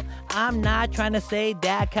 Damn, I'm not trying to say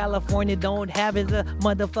that California don't have its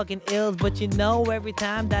motherfucking ills, but you know, every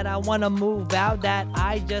time that I wanna move out, that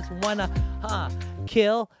I just wanna,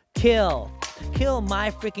 kill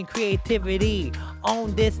my freaking creativity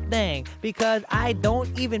on this thing, because I don't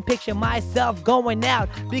even picture myself going out,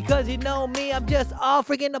 because you know me, I'm just all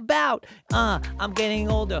freaking about. I'm getting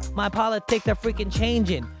older, my politics are freaking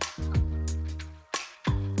changing.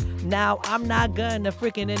 Now, I'm not gonna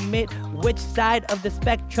freaking admit which side of the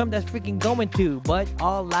spectrum that's freaking going to, but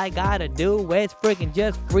all I gotta do is freaking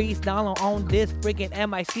just freestyle on this freaking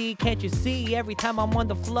MIC. Can't you see every time I'm on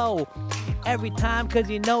the flow? Every time, cause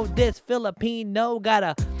you know this Filipino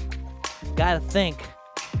gotta think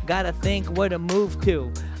where to move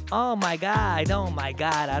to. Oh my god,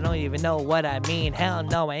 I don't even know what I mean. Hell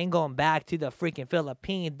no, I ain't going back to the freaking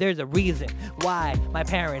Philippines. There's a reason why my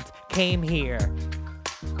parents came here.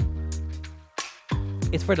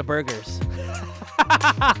 It's for the burgers.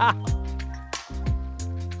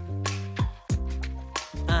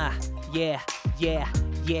 Yeah.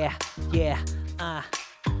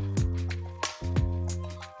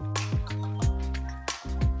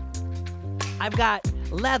 I've got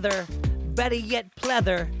leather, better yet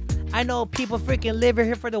pleather. I know people freaking live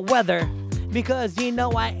here for the weather, because you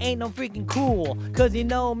know I ain't no freaking cool. Cause you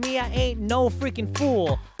know me, I ain't no freaking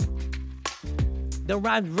fool. The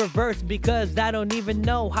rhyme's reversed because I don't even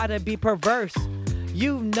know how to be perverse.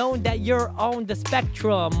 You've known that you're on the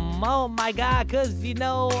spectrum. Oh my god, cause you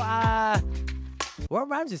know, what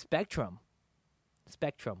rhymes is spectrum?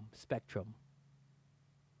 Spectrum.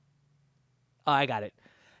 Oh, I got it.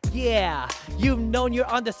 Yeah, you've known you're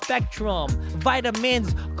on the spectrum.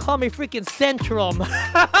 Vitamins, call me freaking Centrum.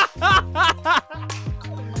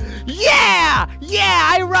 Yeah,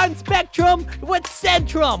 I run Spectrum with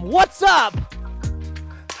Centrum. What's up?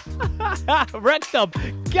 Rectum,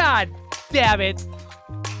 god damn it.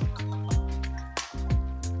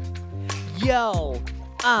 Yo,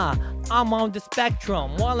 I'm on the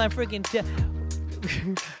spectrum while I'm freaking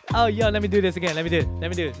oh, yo, let me do this again. Let me do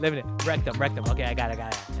it. Rectum. Okay, I got it.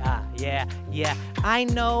 Yeah. I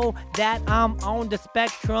know that I'm on the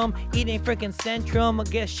spectrum, eating freaking Centrum,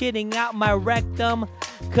 shitting out my rectum,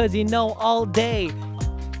 cause you know all day.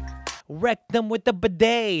 Rectum with the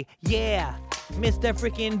bidet, yeah. Mr.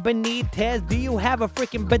 freaking Benitez, do you have a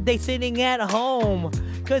freaking bidet sitting at home?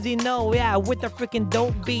 Cause you know, yeah, with the freaking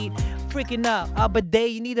dope beat, freaking a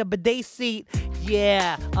bidet, you need a bidet seat.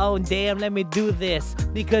 Yeah, oh damn, let me do this,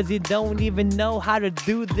 because you don't even know how to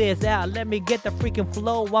do this. Yeah, let me get the freaking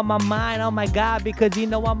flow on my mind, oh my god, because you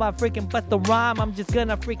know I'm a freaking bust the rhyme. I'm just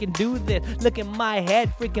gonna freaking do this. Look at my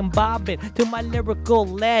head freaking bobbing to my lyrical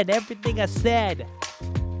lead, everything I said.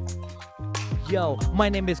 Yo, my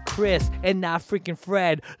name is Chris and not freaking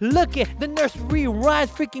Fred. Look at the nursery rhymes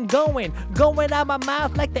freaking going out my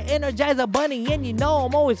mouth like the Energizer Bunny. And you know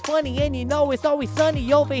I'm always funny, and you know it's always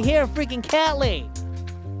sunny over here in freaking Cali.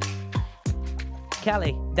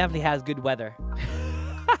 Cali definitely has good weather.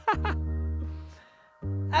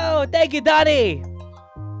 Oh, thank you, Donnie.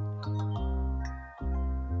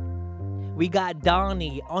 We got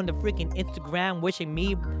Donnie on the freaking Instagram wishing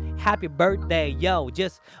me happy birthday. Yo,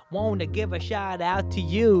 just want to give a shout out to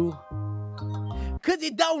you, cause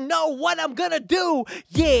you don't know what I'm gonna do.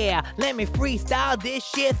 Yeah, let me freestyle this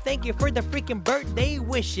shit. Thank you for the freaking birthday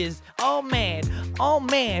wishes. Oh man,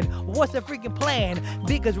 what's the freaking plan?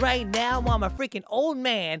 Because right now I'm a freaking old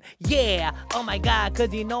man. Yeah, oh my god,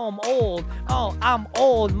 cause you know I'm old. Oh, I'm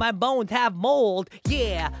old, my bones have mold.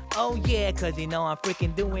 Yeah, oh yeah, cause you know I'm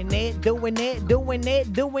freaking doing it.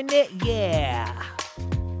 Yeah.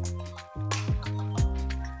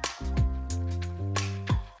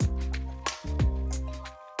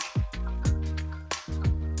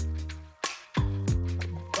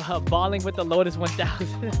 Balling with the Lotus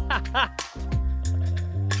 1000.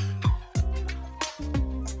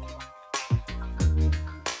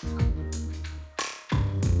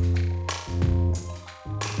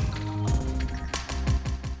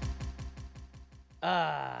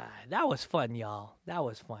 That was fun, y'all. That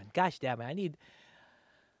was fun. Gosh damn it. I need...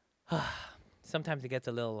 Sometimes it gets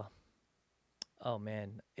a little... Oh,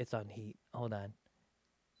 man. It's on heat. Hold on.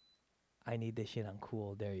 I need this shit on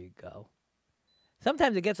cool. There you go.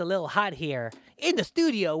 Sometimes it gets a little hot here in the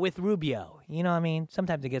studio with Rubio. You know what I mean?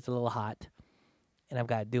 Sometimes it gets a little hot, and I've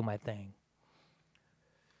got to do my thing.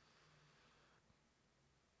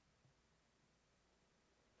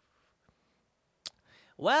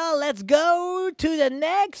 Well, let's go to the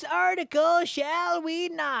next article, shall we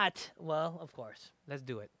not? Well, of course. Let's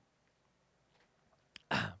do it.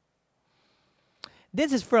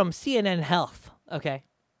 This is from CNN Health. Okay,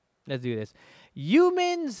 let's do this.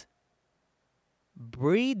 Humans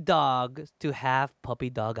breed dogs to have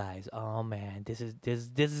puppy dog eyes. Oh man, this is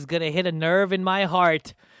gonna hit a nerve in my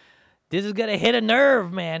heart. This is gonna hit a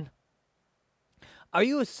nerve, man. Are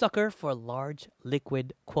you a sucker for large,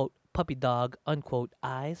 liquid, quote, puppy dog, unquote,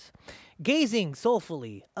 eyes? Gazing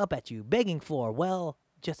soulfully up at you, begging for, well,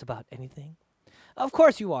 just about anything? Of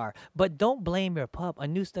course you are, but don't blame your pup. A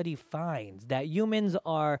new study finds that humans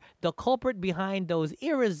are the culprit behind those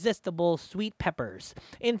irresistible sweet peppers.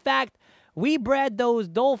 In fact, we bred those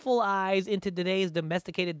doleful eyes into today's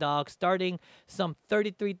domesticated dogs starting some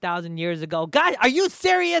 33,000 years ago. God, are you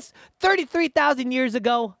serious? 33,000 years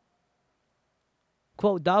ago?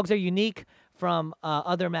 Quote, dogs are unique from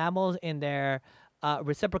other mammals in their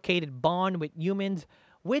reciprocated bond with humans,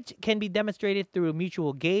 which can be demonstrated through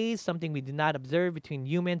mutual gaze, something we do not observe between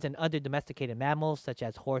humans and other domesticated mammals, such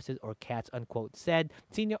as horses or cats, unquote, said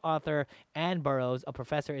senior author Ann Burrows, a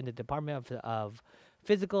professor in the Department of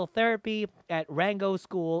Physical Therapy at Rango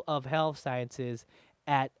School of Health Sciences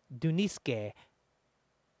at Duniske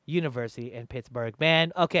University in Pittsburgh.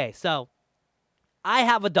 Man, okay, so I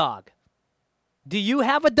have a dog. Do you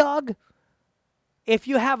have a dog? If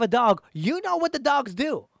you have a dog, you know what the dogs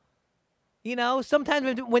do. You know,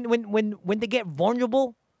 sometimes when they get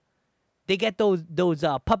vulnerable, they get those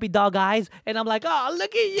puppy dog eyes, and I'm like, oh,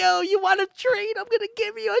 look at you. You want a treat? I'm gonna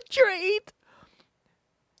give you a treat.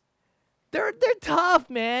 They're tough,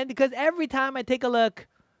 man, because every time I take a look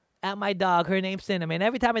at my dog, her name's Cinnamon.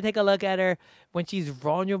 Every time I take a look at her when she's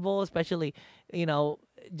vulnerable, especially, you know,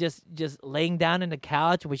 just laying down on the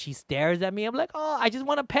couch when she stares at me, I'm like, oh, I just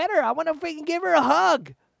want to pet her. I want to freaking give her a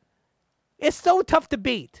hug. It's so tough to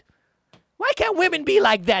beat. Why can't women be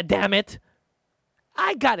like that, damn it?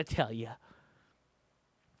 I gotta tell you.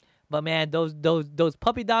 But man, those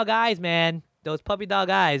puppy dog eyes, man. Those puppy dog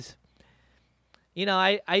eyes. You know,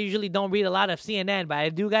 I usually don't read a lot of CNN, but I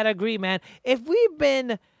do gotta agree, man. If we've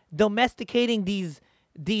been domesticating these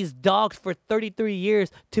dogs for 33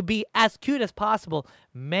 years to be as cute as possible,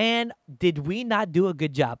 man, did we not do a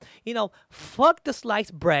good job? You know, fuck the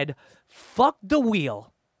sliced bread, fuck the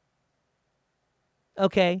wheel.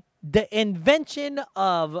 Okay? The invention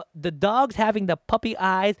of the dogs having the puppy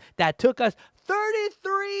eyes that took us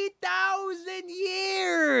 33,000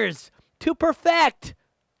 years to perfect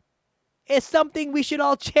is something we should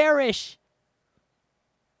all cherish.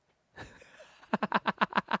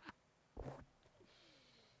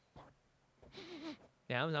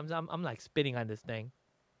 Yeah, I'm like spitting on this thing.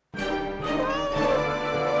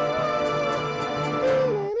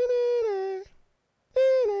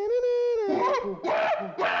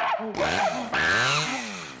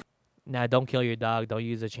 Now, don't kill your dog. Don't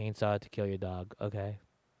use a chainsaw to kill your dog, okay?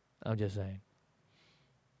 I'm just saying.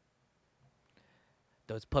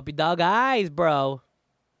 Those puppy dog eyes, bro.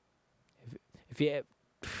 If you...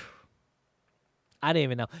 I don't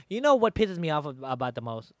even know. You know what pisses me off about the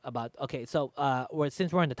most? Okay, so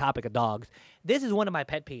since we're on the topic of dogs, this is one of my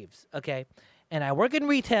pet peeves, okay? And I work in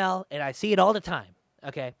retail, and I see it all the time,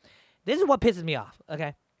 okay? This is what pisses me off,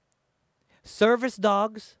 okay? Service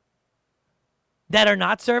dogs that are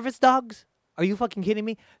not service dogs? Are you fucking kidding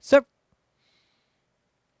me?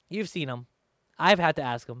 You've seen them. I've had to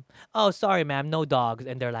ask them, oh, sorry, ma'am, no dogs.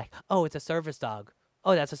 And they're like, oh, it's a service dog.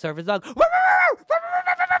 Oh, that's a service dog.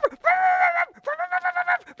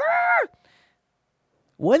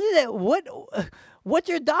 What is it? What's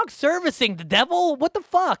your dog servicing? The devil? What the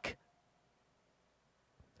fuck?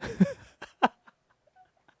 It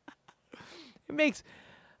makes...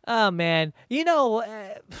 Oh, man. You know,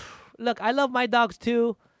 look, I love my dogs,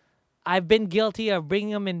 too. I've been guilty of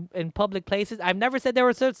bringing them in public places. I've never said they were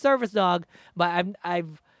a service dog, but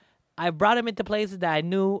I've brought them into places that I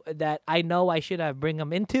know I should have bring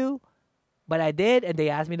them into, but I did, and they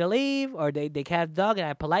asked me to leave, or they can't dog, and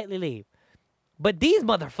I politely leave. But these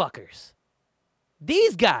motherfuckers,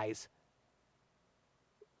 these guys,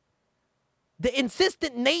 the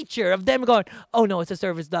insistent nature of them going, oh no, it's a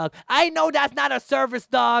service dog. I know that's not a service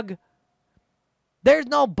dog. There's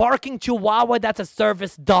no barking chihuahua that's a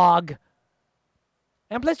service dog.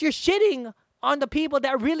 And plus you're shitting on the people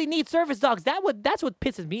that really need service dogs. That's what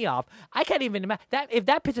pisses me off. I can't even imagine that. If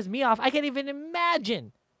that pisses me off, I can't even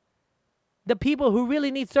imagine the people who really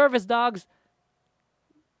need service dogs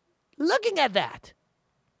looking at that.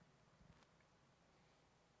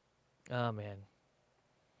 Oh man.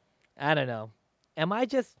 I don't know. Am I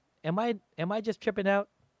just tripping out?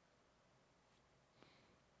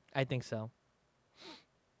 I think so.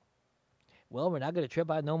 Well, we're not going to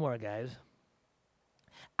trip out no more, guys.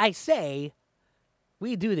 I say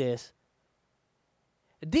we do this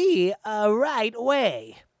the right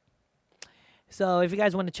way. So if you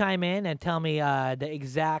guys want to chime in and tell me the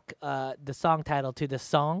exact the song title to the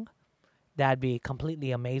song, that'd be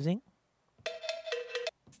completely amazing.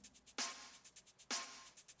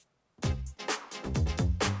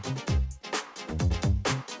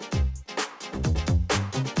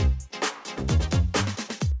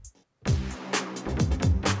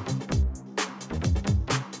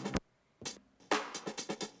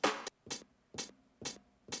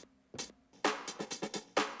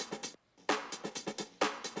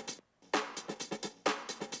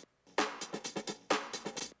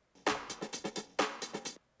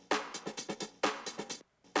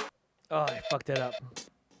 Oh, I fucked it up.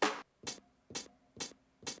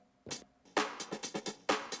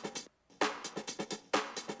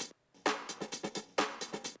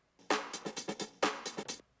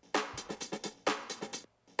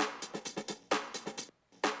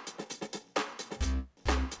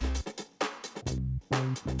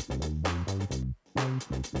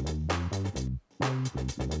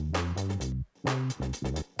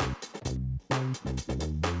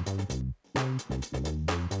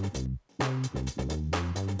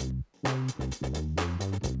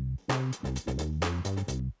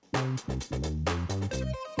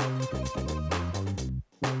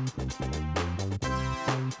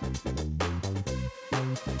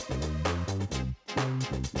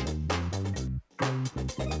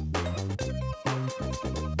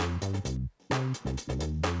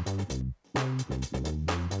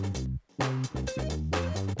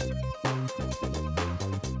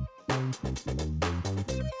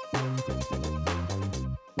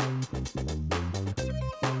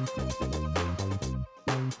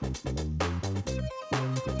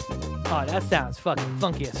 Oh, that sounds fucking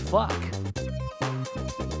funky as fuck.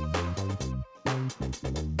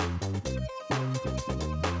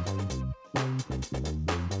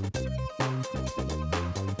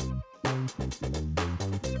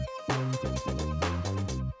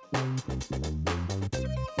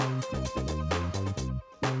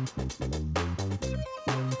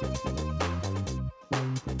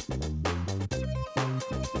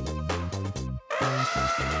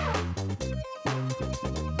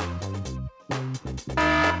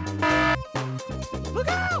 Look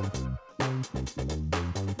out!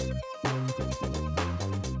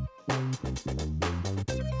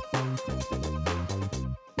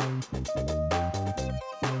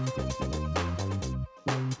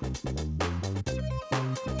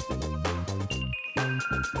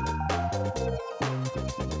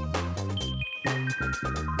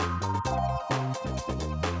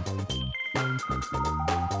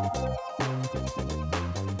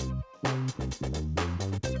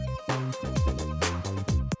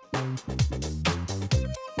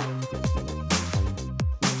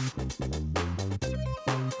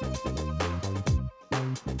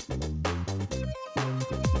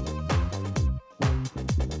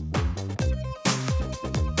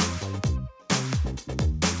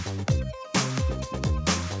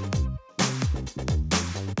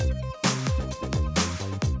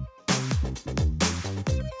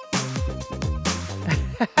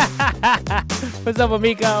 What's up,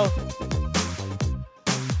 amigo?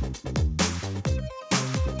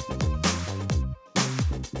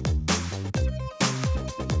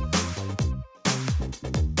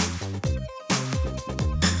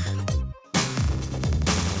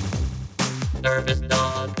 Service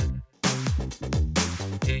dog.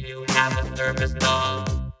 Do you have a service dog?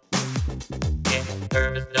 Yeah,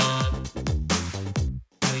 service dog.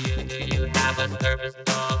 Do you have a service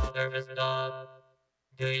dog? Service dog.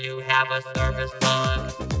 Do you have a service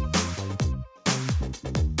dog?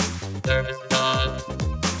 Service dog.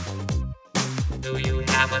 Do you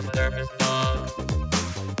have a service dog?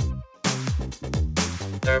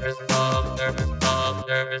 Service dog, service dog,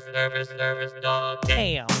 service dog.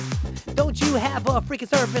 Damn. Don't you have a freaking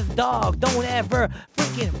service dog? Don't ever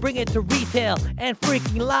freaking bring it to retail and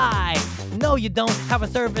freaking lie. No, you don't have a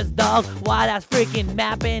service dog. Why, that's freaking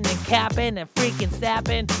mapping and capping and freaking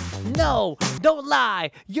sapping. No, don't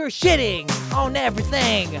lie. You're shitting on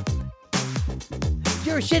everything.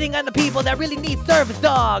 You're shitting on the people that really need service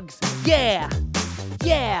dogs. Yeah.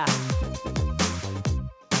 Yeah.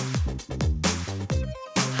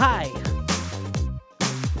 Hi.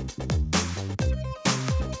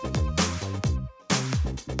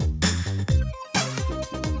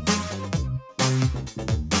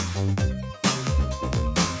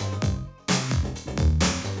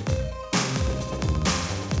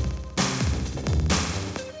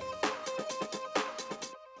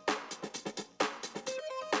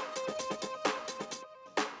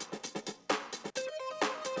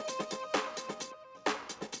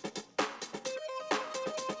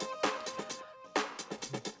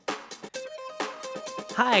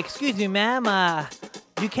 Hi, excuse me, ma'am.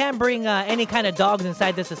 You can't bring any kind of dogs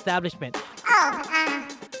inside this establishment. Oh,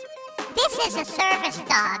 this is a service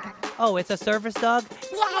dog. Oh, it's a service dog?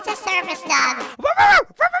 Yeah, it's a service dog.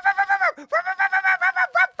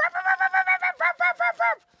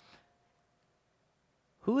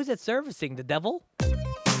 Who is it servicing? The devil?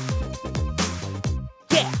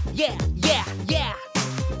 Yeah.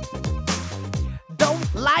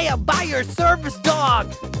 Don't lie about your service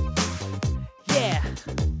dog. Yeah.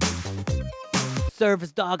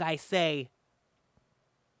 Service dog, I say.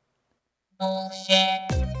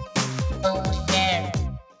 Bullshit.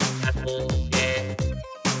 That's bullshit.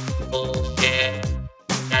 Bullshit.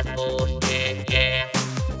 That's bullshit, yeah.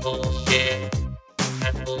 Bullshit.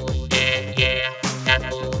 That's bullshit, yeah.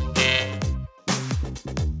 That's bullshit.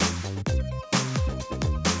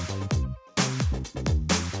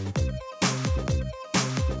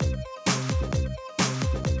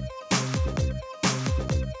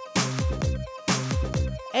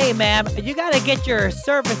 Hey, ma'am, you gotta get your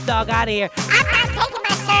service dog out of here. I'm not taking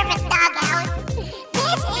my service dog out. This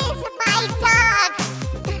is my dog.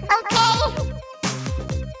 Okay?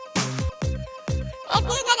 If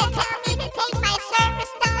you're gonna tell me to take my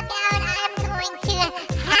service dog out, I'm going to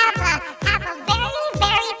have a very,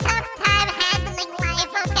 very tough time handling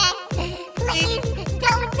life, okay? Please,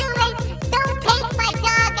 don't do it. Don't take my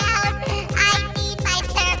dog out. I need my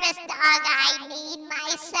service dog. I need my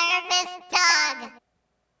service dog.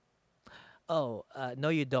 Oh, no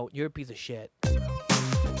you don't. You're a piece of shit.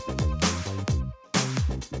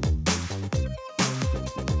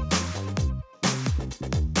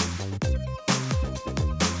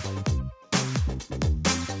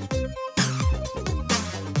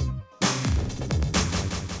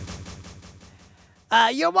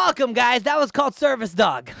 You're welcome, guys. That was called Service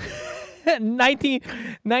Dog.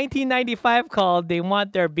 1995 called They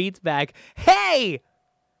Want Their Beats Back. Hey!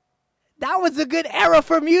 That was a good era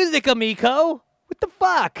for music, amico. What the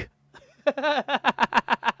fuck?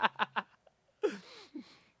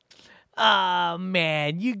 Oh,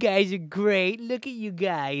 man. You guys are great. Look at you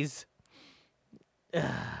guys.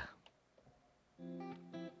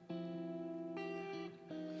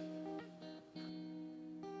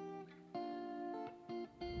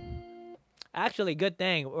 Actually, good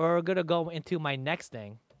thing. We're going to go into my next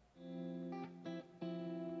thing.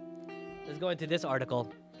 Let's go into this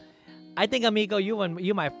article. I think, amigo,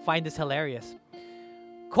 you might find this hilarious.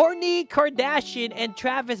 Kourtney Kardashian and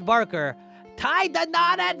Travis Barker tied the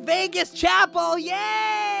knot at Vegas Chapel.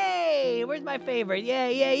 Yay! Where's my favorite?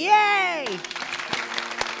 Yay!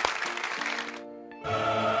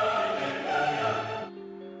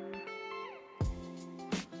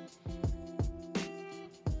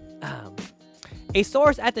 A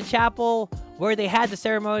source at the chapel where they had the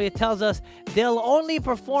ceremony tells us they'll only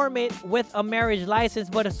perform it with a marriage license,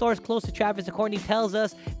 but a source close to Travis and Kourtney tells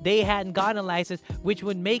us they hadn't gotten a license, which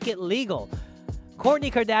would make it legal.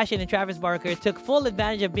 Kourtney Kardashian and Travis Barker took full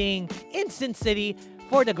advantage of being in Sin City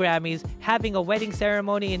for the Grammys, having a wedding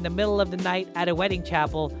ceremony in the middle of the night at a wedding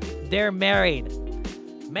chapel. They're married.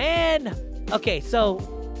 Man, okay, so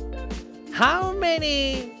how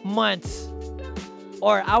many months,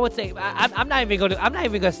 or I would say, I'm not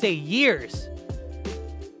even gonna say years.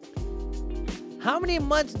 How many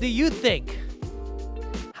months do you think?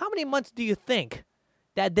 How many months do you think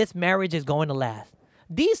that this marriage is going to last?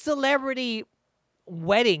 These celebrity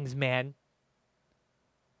weddings, man,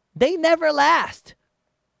 they never last.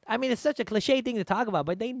 I mean, it's such a cliche thing to talk about,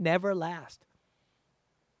 but they never last.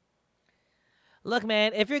 Look,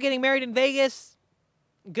 man, if you're getting married in Vegas,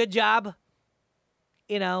 good job.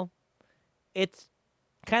 You know, it's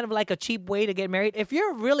kind of like a cheap way to get married. If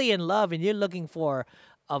you're really in love and you're looking for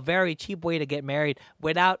a very cheap way to get married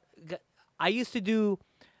without... I used to do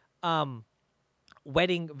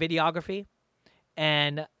wedding videography,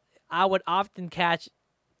 and I would often catch,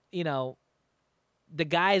 you know, the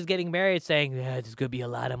guys getting married saying, yeah, this is going to be a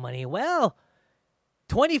lot of money. Well,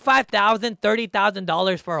 $25,000,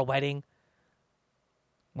 $30,000 for a wedding,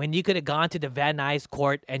 when you could have gone to the Van Nuys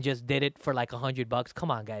court and just did it for like $100. Come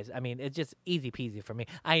on, guys. I mean, it's just easy peasy for me.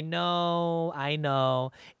 I know.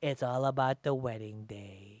 It's all about the wedding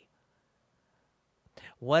day.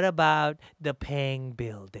 What about the paying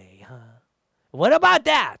bill day, huh? What about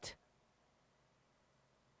that?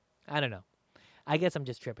 I don't know. I guess I'm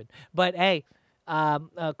just tripping. But hey,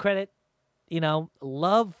 credit, you know,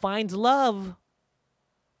 love finds love.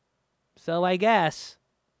 So I guess.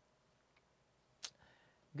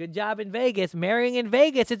 Good job in Vegas. Marrying in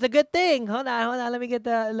Vegas, it's a good thing. Hold on. Let me get.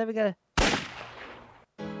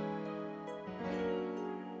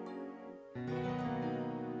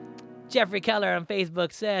 Jeffrey Keller on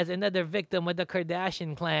Facebook says, another victim with the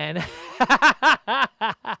Kardashian clan.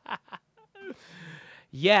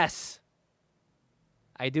 Yes.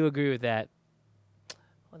 I do agree with that.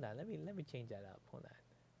 Hold on, let me change that up. Hold on.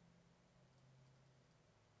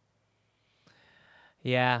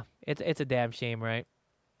 Yeah, it's a damn shame, right?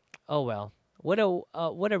 Oh well. What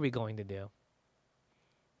are we going to do?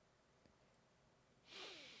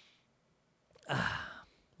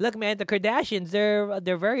 Look, man, the Kardashians,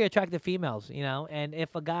 they're very attractive females, you know, and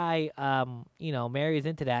if a guy marries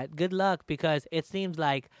into that, good luck, because it seems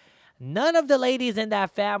like none of the ladies in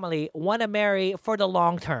that family want to marry for the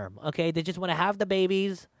long term, okay? They just want to have the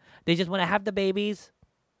babies. They just want to have the babies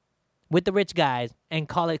with the rich guys and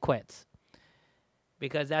call it quits.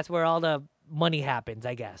 Because that's where all the money happens,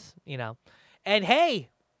 I guess, you know. And hey,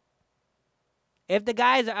 if the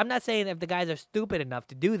guys I'm not saying if the guys are stupid enough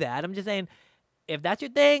to do that. I'm just saying, if that's your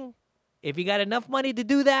thing, if you got enough money to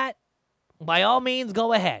do that, by all means,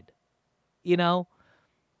 go ahead. You know?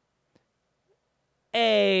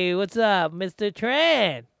 Hey, what's up, Mr.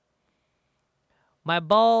 Tran? My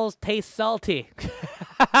balls taste salty.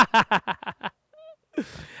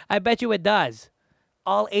 I bet you it does.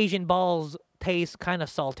 All Asian balls taste kind of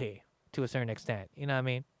salty to a certain extent. You know what I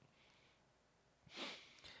mean?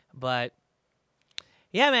 But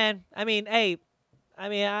yeah, man. I mean, hey,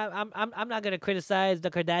 I'm not gonna criticize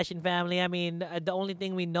the Kardashian family. I mean, the only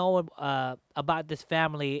thing we know about this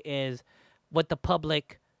family is what the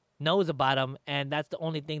public knows about them, and that's the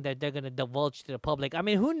only thing that they're gonna divulge to the public. I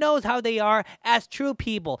mean, who knows how they are as true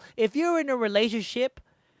people? If you're in a relationship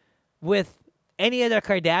with any other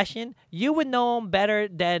Kardashian, you would know them better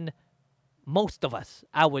than most of us,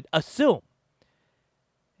 I would assume.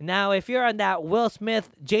 Now, if you're on that Will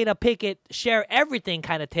Smith, Jada Pinkett, share everything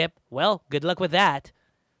kind of tip, well, good luck with that.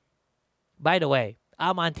 By the way,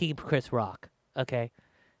 I'm on Team Chris Rock, okay?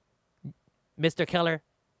 Mr. Keller,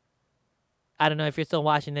 I don't know if you're still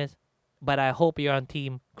watching this, but I hope you're on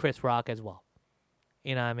Team Chris Rock as well.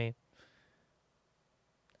 You know what I mean?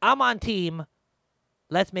 I'm on Team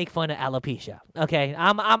Let's Make Fun of Alopecia, okay?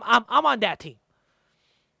 I'm on that team.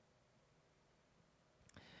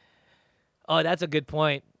 Oh, that's a good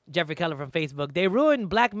point. Jeffrey Keller from Facebook. They ruined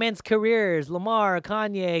black men's careers. Lamar,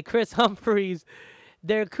 Kanye, Chris Humphries.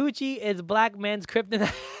 Their coochie is black men's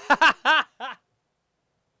kryptonite.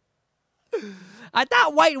 I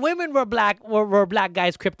thought white women were black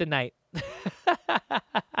guys' kryptonite.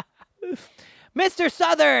 Mr.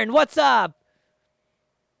 Southern, what's up?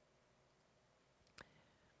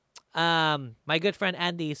 My good friend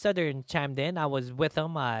Andy Southern chimed in. I was with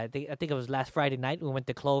him. I think it was last Friday night. We went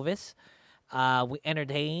to Clovis. We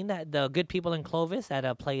entertained the good people in Clovis at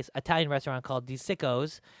a Italian restaurant called Di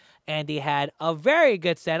Siccos, and they had a very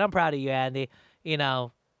good set. I'm proud of you, Andy. You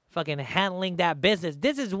know, fucking handling that business.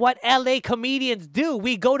 This is what LA comedians do.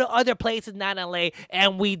 We go to other places, not LA,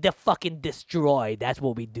 and we fucking destroy. That's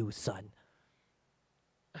what we do, son.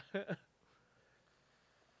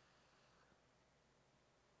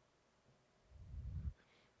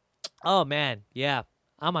 Oh, man. Yeah.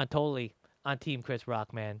 I'm totally on Team Chris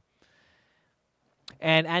Rock, man.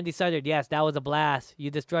 And Andy Southern, yes, that was a blast. You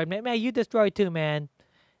destroyed, man. You destroyed too, man.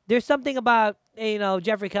 There's something about,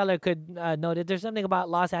 Jeffrey Keller could know that there's something about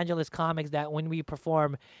Los Angeles comics that when we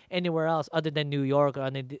perform anywhere else other than New York or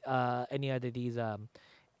any other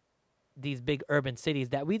these big urban cities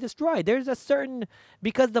that we destroy. There's a certain,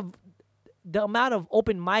 because the amount of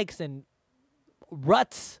open mics and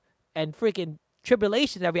ruts and freaking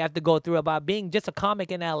tribulations that we have to go through about being just a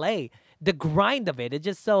comic in LA, the grind of it's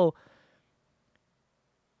just so,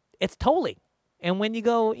 it's tolling. And when you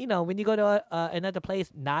go, to another place,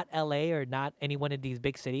 not LA or not any one of these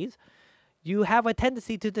big cities, you have a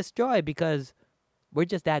tendency to destroy because we're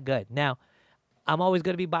just that good. Now, I'm always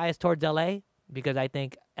going to be biased towards LA because I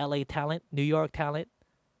think LA talent, New York talent,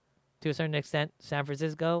 to a certain extent, San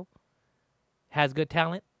Francisco has good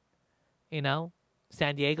talent,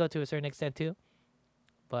 San Diego to a certain extent too.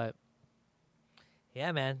 But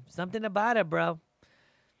yeah, man, something about it, bro.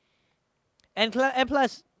 And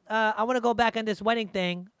plus, I want to go back on this wedding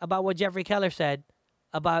thing about what Jeffrey Keller said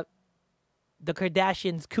about the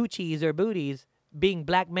Kardashians' coochies or booties being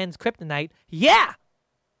black men's kryptonite. Yeah,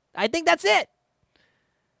 I think that's it.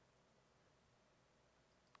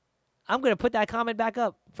 I'm going to put that comment back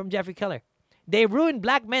up from Jeffrey Keller. They ruined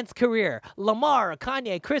black men's career. Lamar,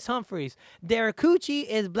 Kanye, Chris Humphries. Their coochie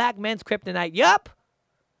is black men's kryptonite. Yup.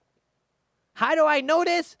 How do I know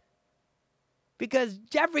this? Because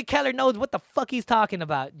Jeffrey Keller knows what the fuck he's talking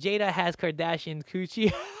about. Jada has Kardashian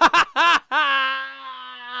coochie.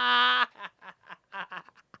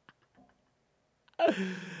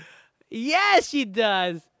 Yes, she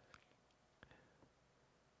does.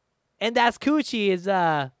 And that coochie is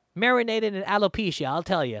marinated in alopecia, I'll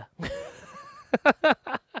tell you.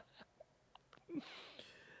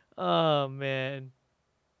 Oh man.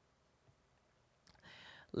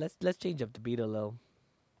 Let's change up the beat a little.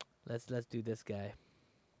 Let's do this guy.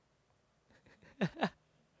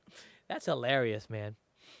 That's hilarious, man.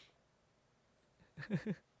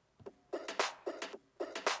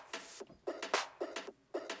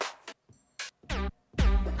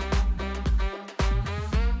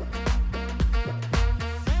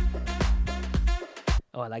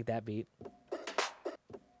 Oh, I like that beat.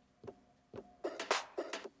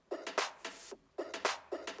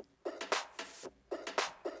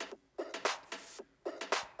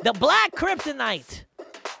 The Black Kryptonite.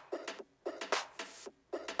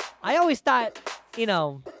 I always thought,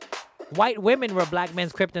 white women were black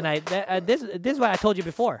men's kryptonite. This is what I told you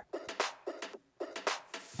before.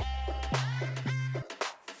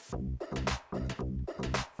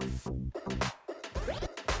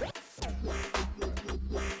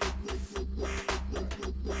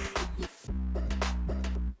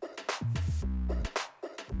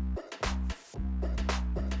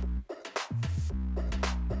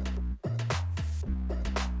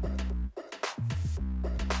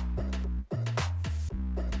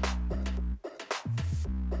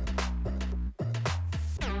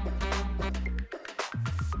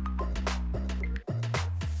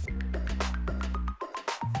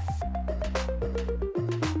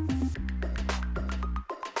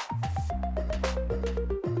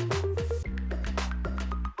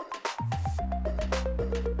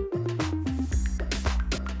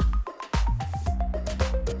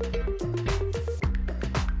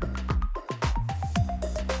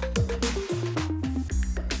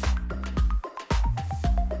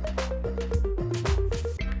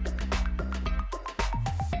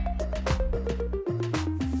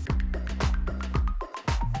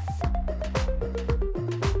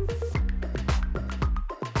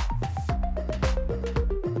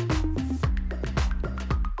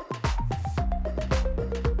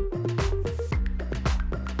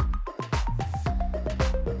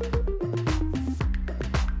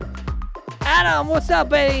 Adam, what's up,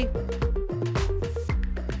 baby?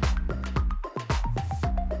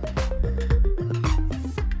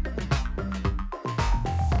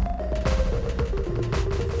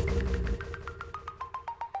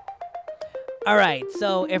 All right,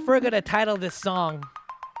 so if we're gonna title this song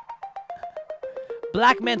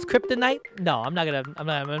 "Black Men's Kryptonite," no, I'm not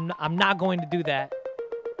going to do that.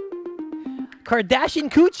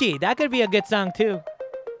 Kardashian Coochie, that could be a good song too.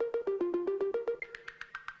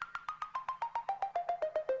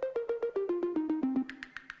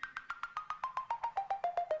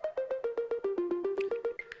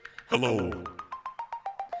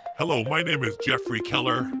 Hello, my name is Jeffrey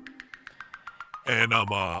Keller, and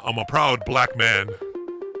I'm a proud black man,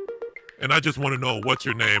 and I just want to know, what's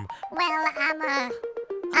your name? Well,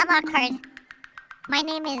 my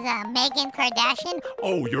name is Megan Kardashian.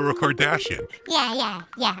 Oh, you're a Kardashian. Yeah,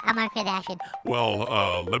 I'm a Kardashian.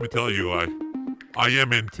 Well, let me tell you, I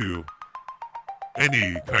am into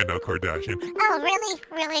any kind of Kardashian. Oh,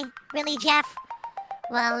 really, Jeff?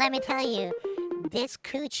 Well, let me tell you, this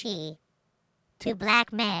coochie to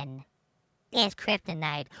black men is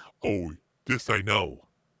kryptonite. Oh, this I know.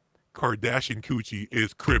 Kardashian Coochie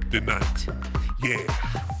is kryptonite. Yeah.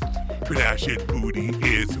 Kardashian booty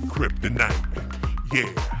is kryptonite.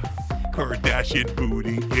 Yeah. Kardashian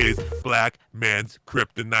booty is black man's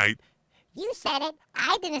kryptonite. You said it.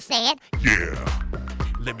 I didn't say it. Yeah.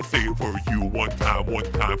 Let me say it for you one time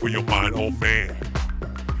for your mind, oh man.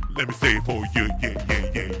 Let me say it for you, yeah,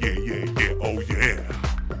 oh yeah.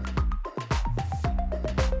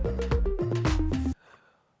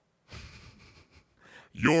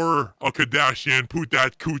 You're a Kardashian, put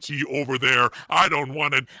that coochie over there. I don't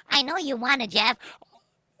want it. I know you want it, Jeff.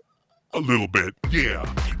 A little bit, yeah.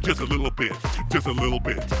 Just a little bit, just a little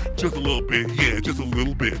bit, just a little bit, yeah, just a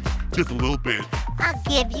little bit, just a little bit. I'll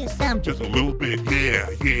give you some. Just a little bit, yeah.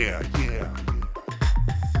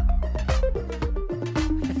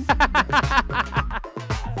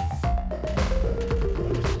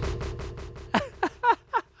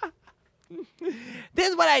 This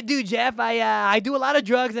is what I do, Jeff. I do a lot of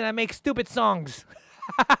drugs and I make stupid songs.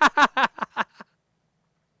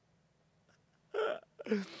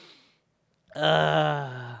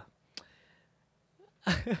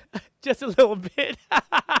 Just a little bit.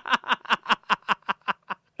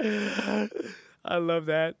 I love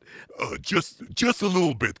that. Just a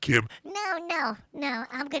little bit, Kim. No.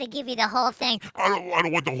 I'm gonna give you the whole thing. I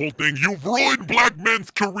don't want the whole thing. You've ruined black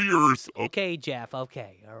men's careers. Okay, Jeff.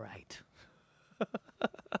 Okay, all right.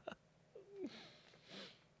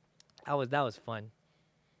 That was fun.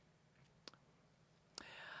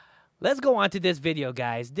 Let's go on to this video,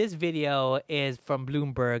 guys. This video is from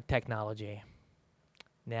Bloomberg Technology.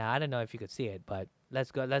 Now, I don't know if you could see it, but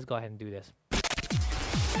let's go ahead and do this.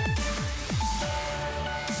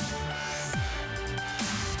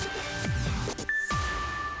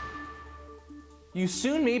 You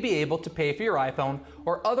soon may be able to pay for your iPhone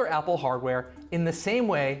or other Apple hardware in the same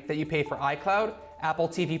way that you pay for iCloud, Apple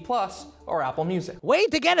TV Plus, or Apple Music. Way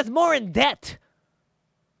to get us more in debt.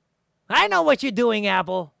 I know what you're doing,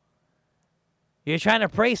 Apple. You're trying to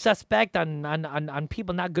prey suspect on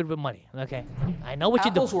people not good with money. Okay, I know what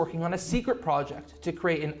you're doing. Apple's working on a secret project to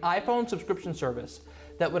create an iPhone subscription service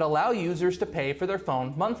that would allow users to pay for their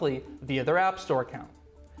phone monthly via their App Store account.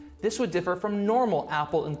 This would differ from normal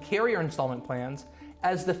Apple and carrier installment plans,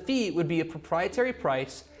 as the fee would be a proprietary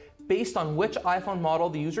price based on which iPhone model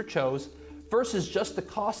the user chose versus just the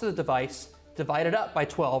cost of the device divided up by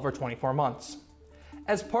 12 or 24 months.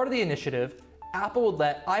 As part of the initiative, Apple would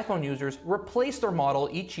let iPhone users replace their model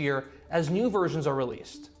each year as new versions are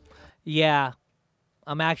released. Yeah,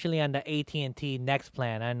 I'm actually on the AT&T Next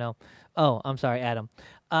plan. I know. Oh, I'm sorry, Adam.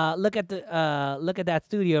 Look at that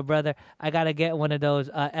studio, brother. I gotta get one of those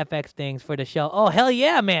FX things for the show. Oh, hell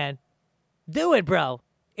yeah, man! Do it, bro.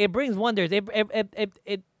 It brings wonders.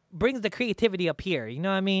 It brings the creativity up here. You know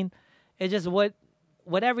what I mean? It's just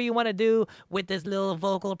whatever you want to do with this little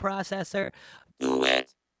vocal processor. Do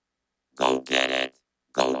it. Go get it.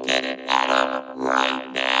 Go get it, Adam,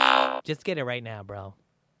 right now. Just get it right now, bro.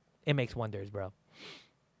 It makes wonders, bro.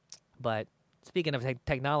 But speaking of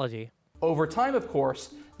technology. Over time, of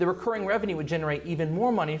course, the recurring revenue would generate even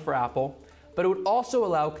more money for Apple, but it would also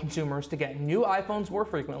allow consumers to get new iPhones more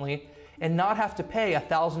frequently and not have to pay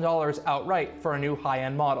 $1,000 outright for a new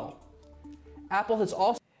high-end model. Apple has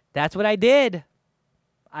also... That's what I did.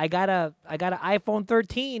 I got an iPhone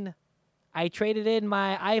 13. I traded in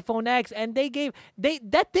my iPhone X, and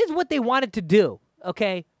that is what they wanted to do,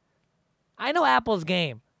 okay? I know Apple's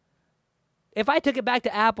game. If I took it back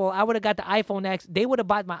to Apple, I would have got the iPhone X. They would have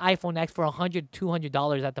bought my iPhone X for $100,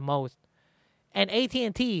 $200 at the most. And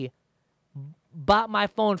AT&T bought my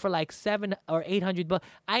phone for like $700 or $800.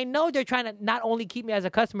 I know they're trying to not only keep me as a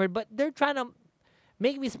customer, but they're trying to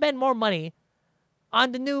make me spend more money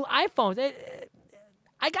on the new iPhones.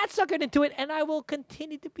 I got suckered into it, and I will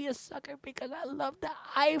continue to be a sucker because I love the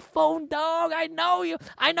iPhone, dog. I know you.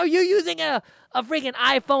 I know you're using a freaking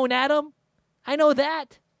iPhone, Adam. I know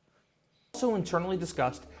that. Also internally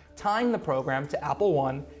discussed tying the program to Apple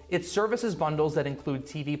One, its services bundles that include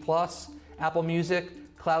TV Plus, Apple Music,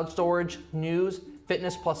 cloud storage, news,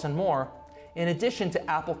 Fitness Plus, and more, in addition to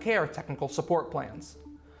Apple Care technical support plans.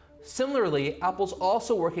 Similarly, Apple's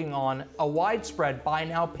also working on a widespread buy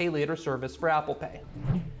now, pay later service for Apple Pay.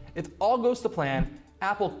 If all goes to plan,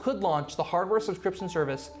 Apple could launch the hardware subscription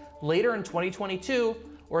service later in 2022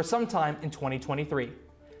 or sometime in 2023.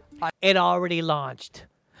 It already launched.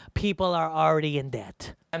 People are already in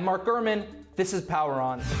debt. I'm Mark Gurman. This is Power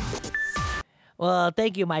On. Well,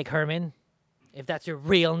 thank you, Mike Herman, if that's your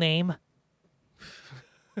real name.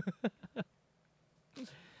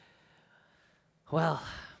 Well,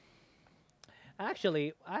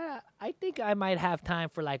 actually, I think I might have time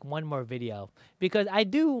for like one more video because I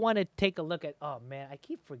do want to take a look at. Oh man, I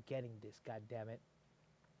keep forgetting this. God damn it.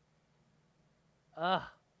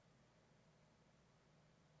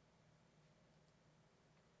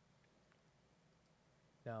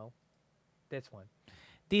 No, this one.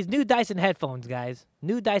 These new Dyson headphones, guys.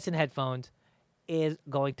 New Dyson headphones is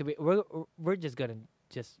going to be. We're just gonna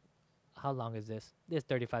just. How long is this? This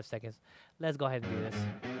 35 seconds. Let's go ahead and do this.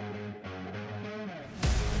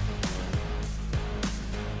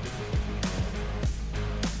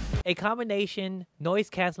 A combination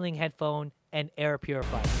noise canceling headphone and air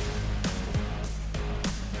purifier.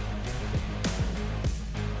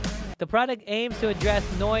 The product aims to address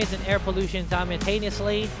noise and air pollution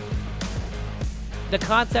simultaneously. The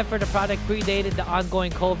concept for the product predated the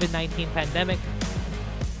ongoing COVID-19 pandemic.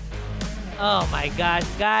 Oh my gosh,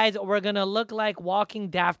 guys, we're gonna look like walking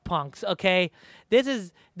Daft Punks, okay? This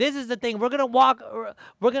is the thing. We're gonna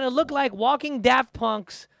look like walking Daft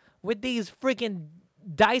Punks with these freaking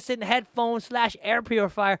Dyson headphones / air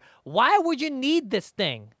purifier. Why would you need this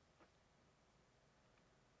thing?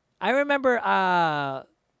 I remember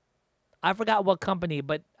I forgot what company,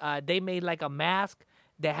 but they made like a mask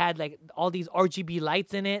that had like all these RGB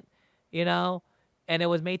lights in it, you know, and it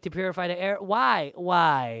was made to purify the air. Why?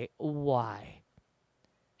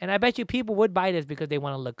 And I bet you people would buy this because they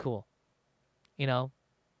want to look cool, you know.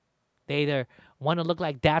 They either want to look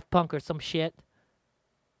like Daft Punk or some shit.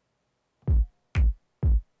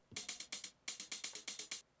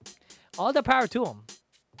 All the power to them.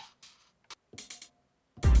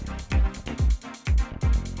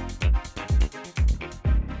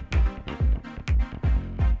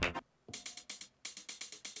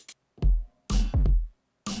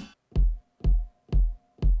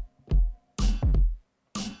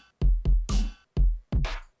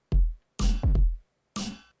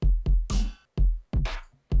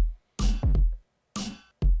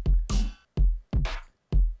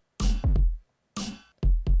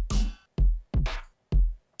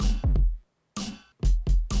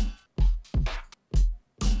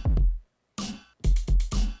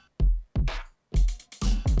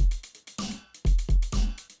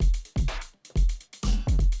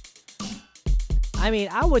 I mean,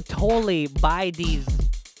 I would totally buy these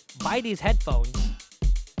headphones.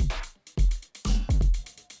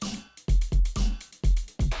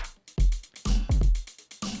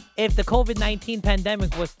 If the COVID-19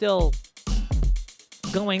 pandemic was still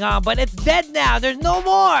going on, but it's dead now. There's no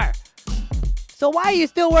more. So why are you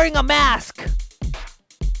still wearing a mask?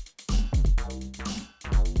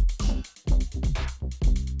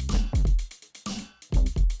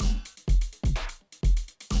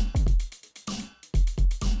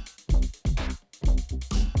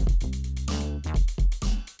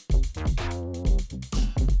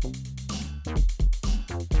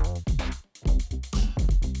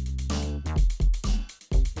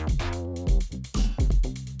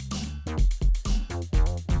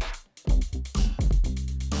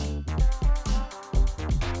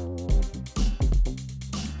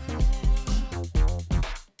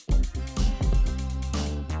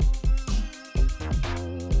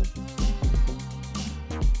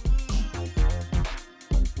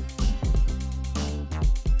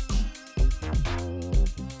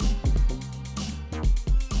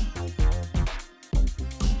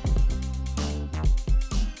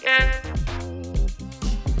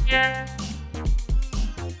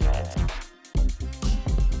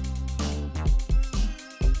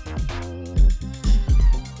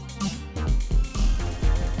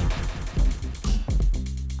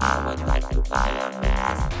 I would like to buy a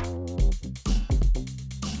mask.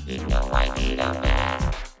 You know I need a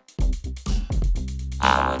mask.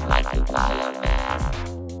 I would like to buy a mask.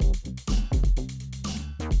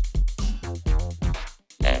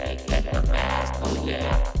 Let me get the mask, oh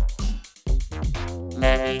yeah.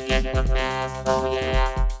 Let me get the mask, oh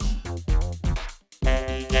yeah. Let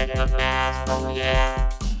me get the mask, oh yeah.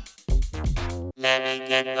 Let me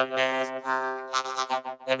get the mask.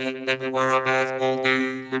 Let me wear a mask all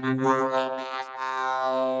day. Let me wear a mask.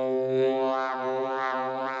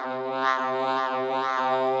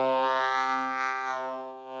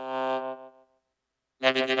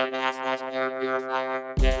 Let me get a mask, air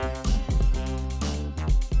purifier, yeah.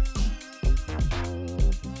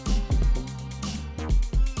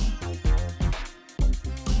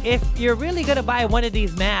 If you're really gonna buy one of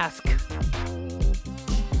these masks,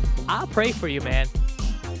 I'll pray for you, man.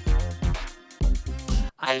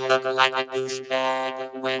 I look like a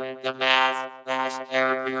douchebag with the mask slash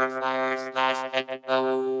air purifier slash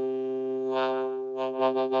headphones.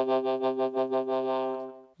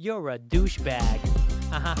 You're a douchebag.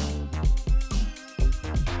 Uh-huh.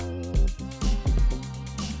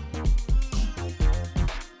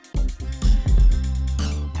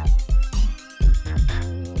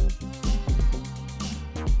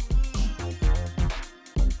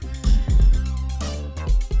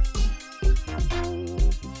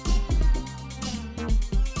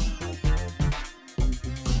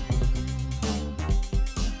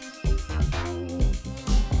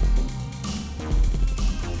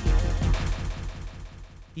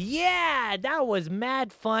 Yeah, that was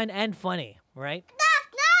mad fun and funny, right?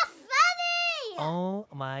 Not funny! Oh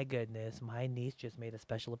my goodness, my niece just made a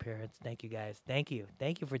special appearance. Thank you guys. Thank you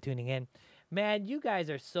for tuning in. Man, you guys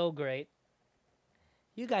are so great.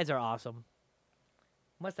 You guys are awesome.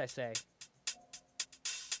 Must I say?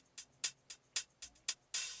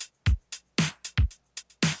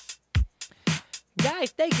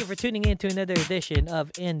 Guys, thank you for tuning in to another edition of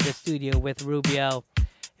In the Studio with Rubio.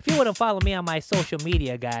 If you want to follow me on my social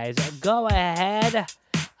media, guys, go ahead.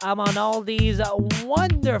 I'm on all these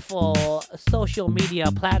wonderful social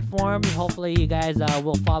media platforms. Hopefully, you guys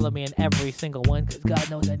will follow me in every single one, because God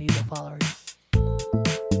knows I need the followers.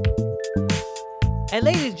 And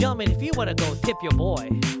ladies and gentlemen, if you want to go tip your boy,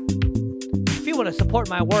 if you want to support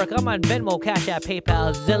my work, I'm on Venmo, Cash App,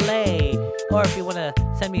 PayPal, Zelle, or if you want to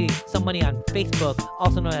send me some money on Facebook,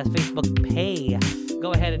 also known as Facebook Pay,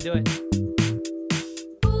 go ahead and do it.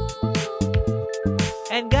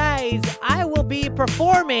 And guys, I will be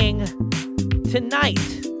performing tonight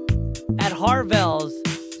at Harvell's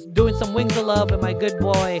doing some Wings of Love with my good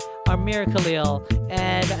boy, Amir Khalil.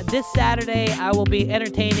 And this Saturday, I will be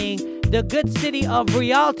entertaining the good city of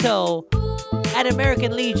Rialto at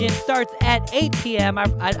American Legion. Starts at 8 p.m.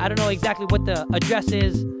 I don't know exactly what the address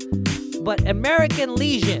is, but American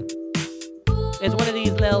Legion is one of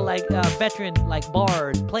these little like veteran like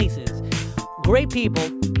bars, places. Great people.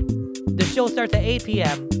 The show starts at 8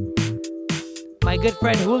 p.m. My good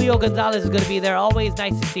friend Julio Gonzalez is going to be there. Always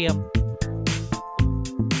nice to see him.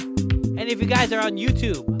 And if you guys are on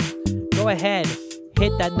YouTube, go ahead,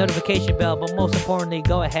 hit that notification bell. But most importantly,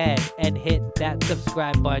 go ahead and hit that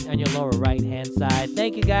subscribe button on your lower right-hand side.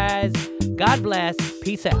 Thank you, guys. God bless.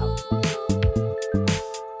 Peace out.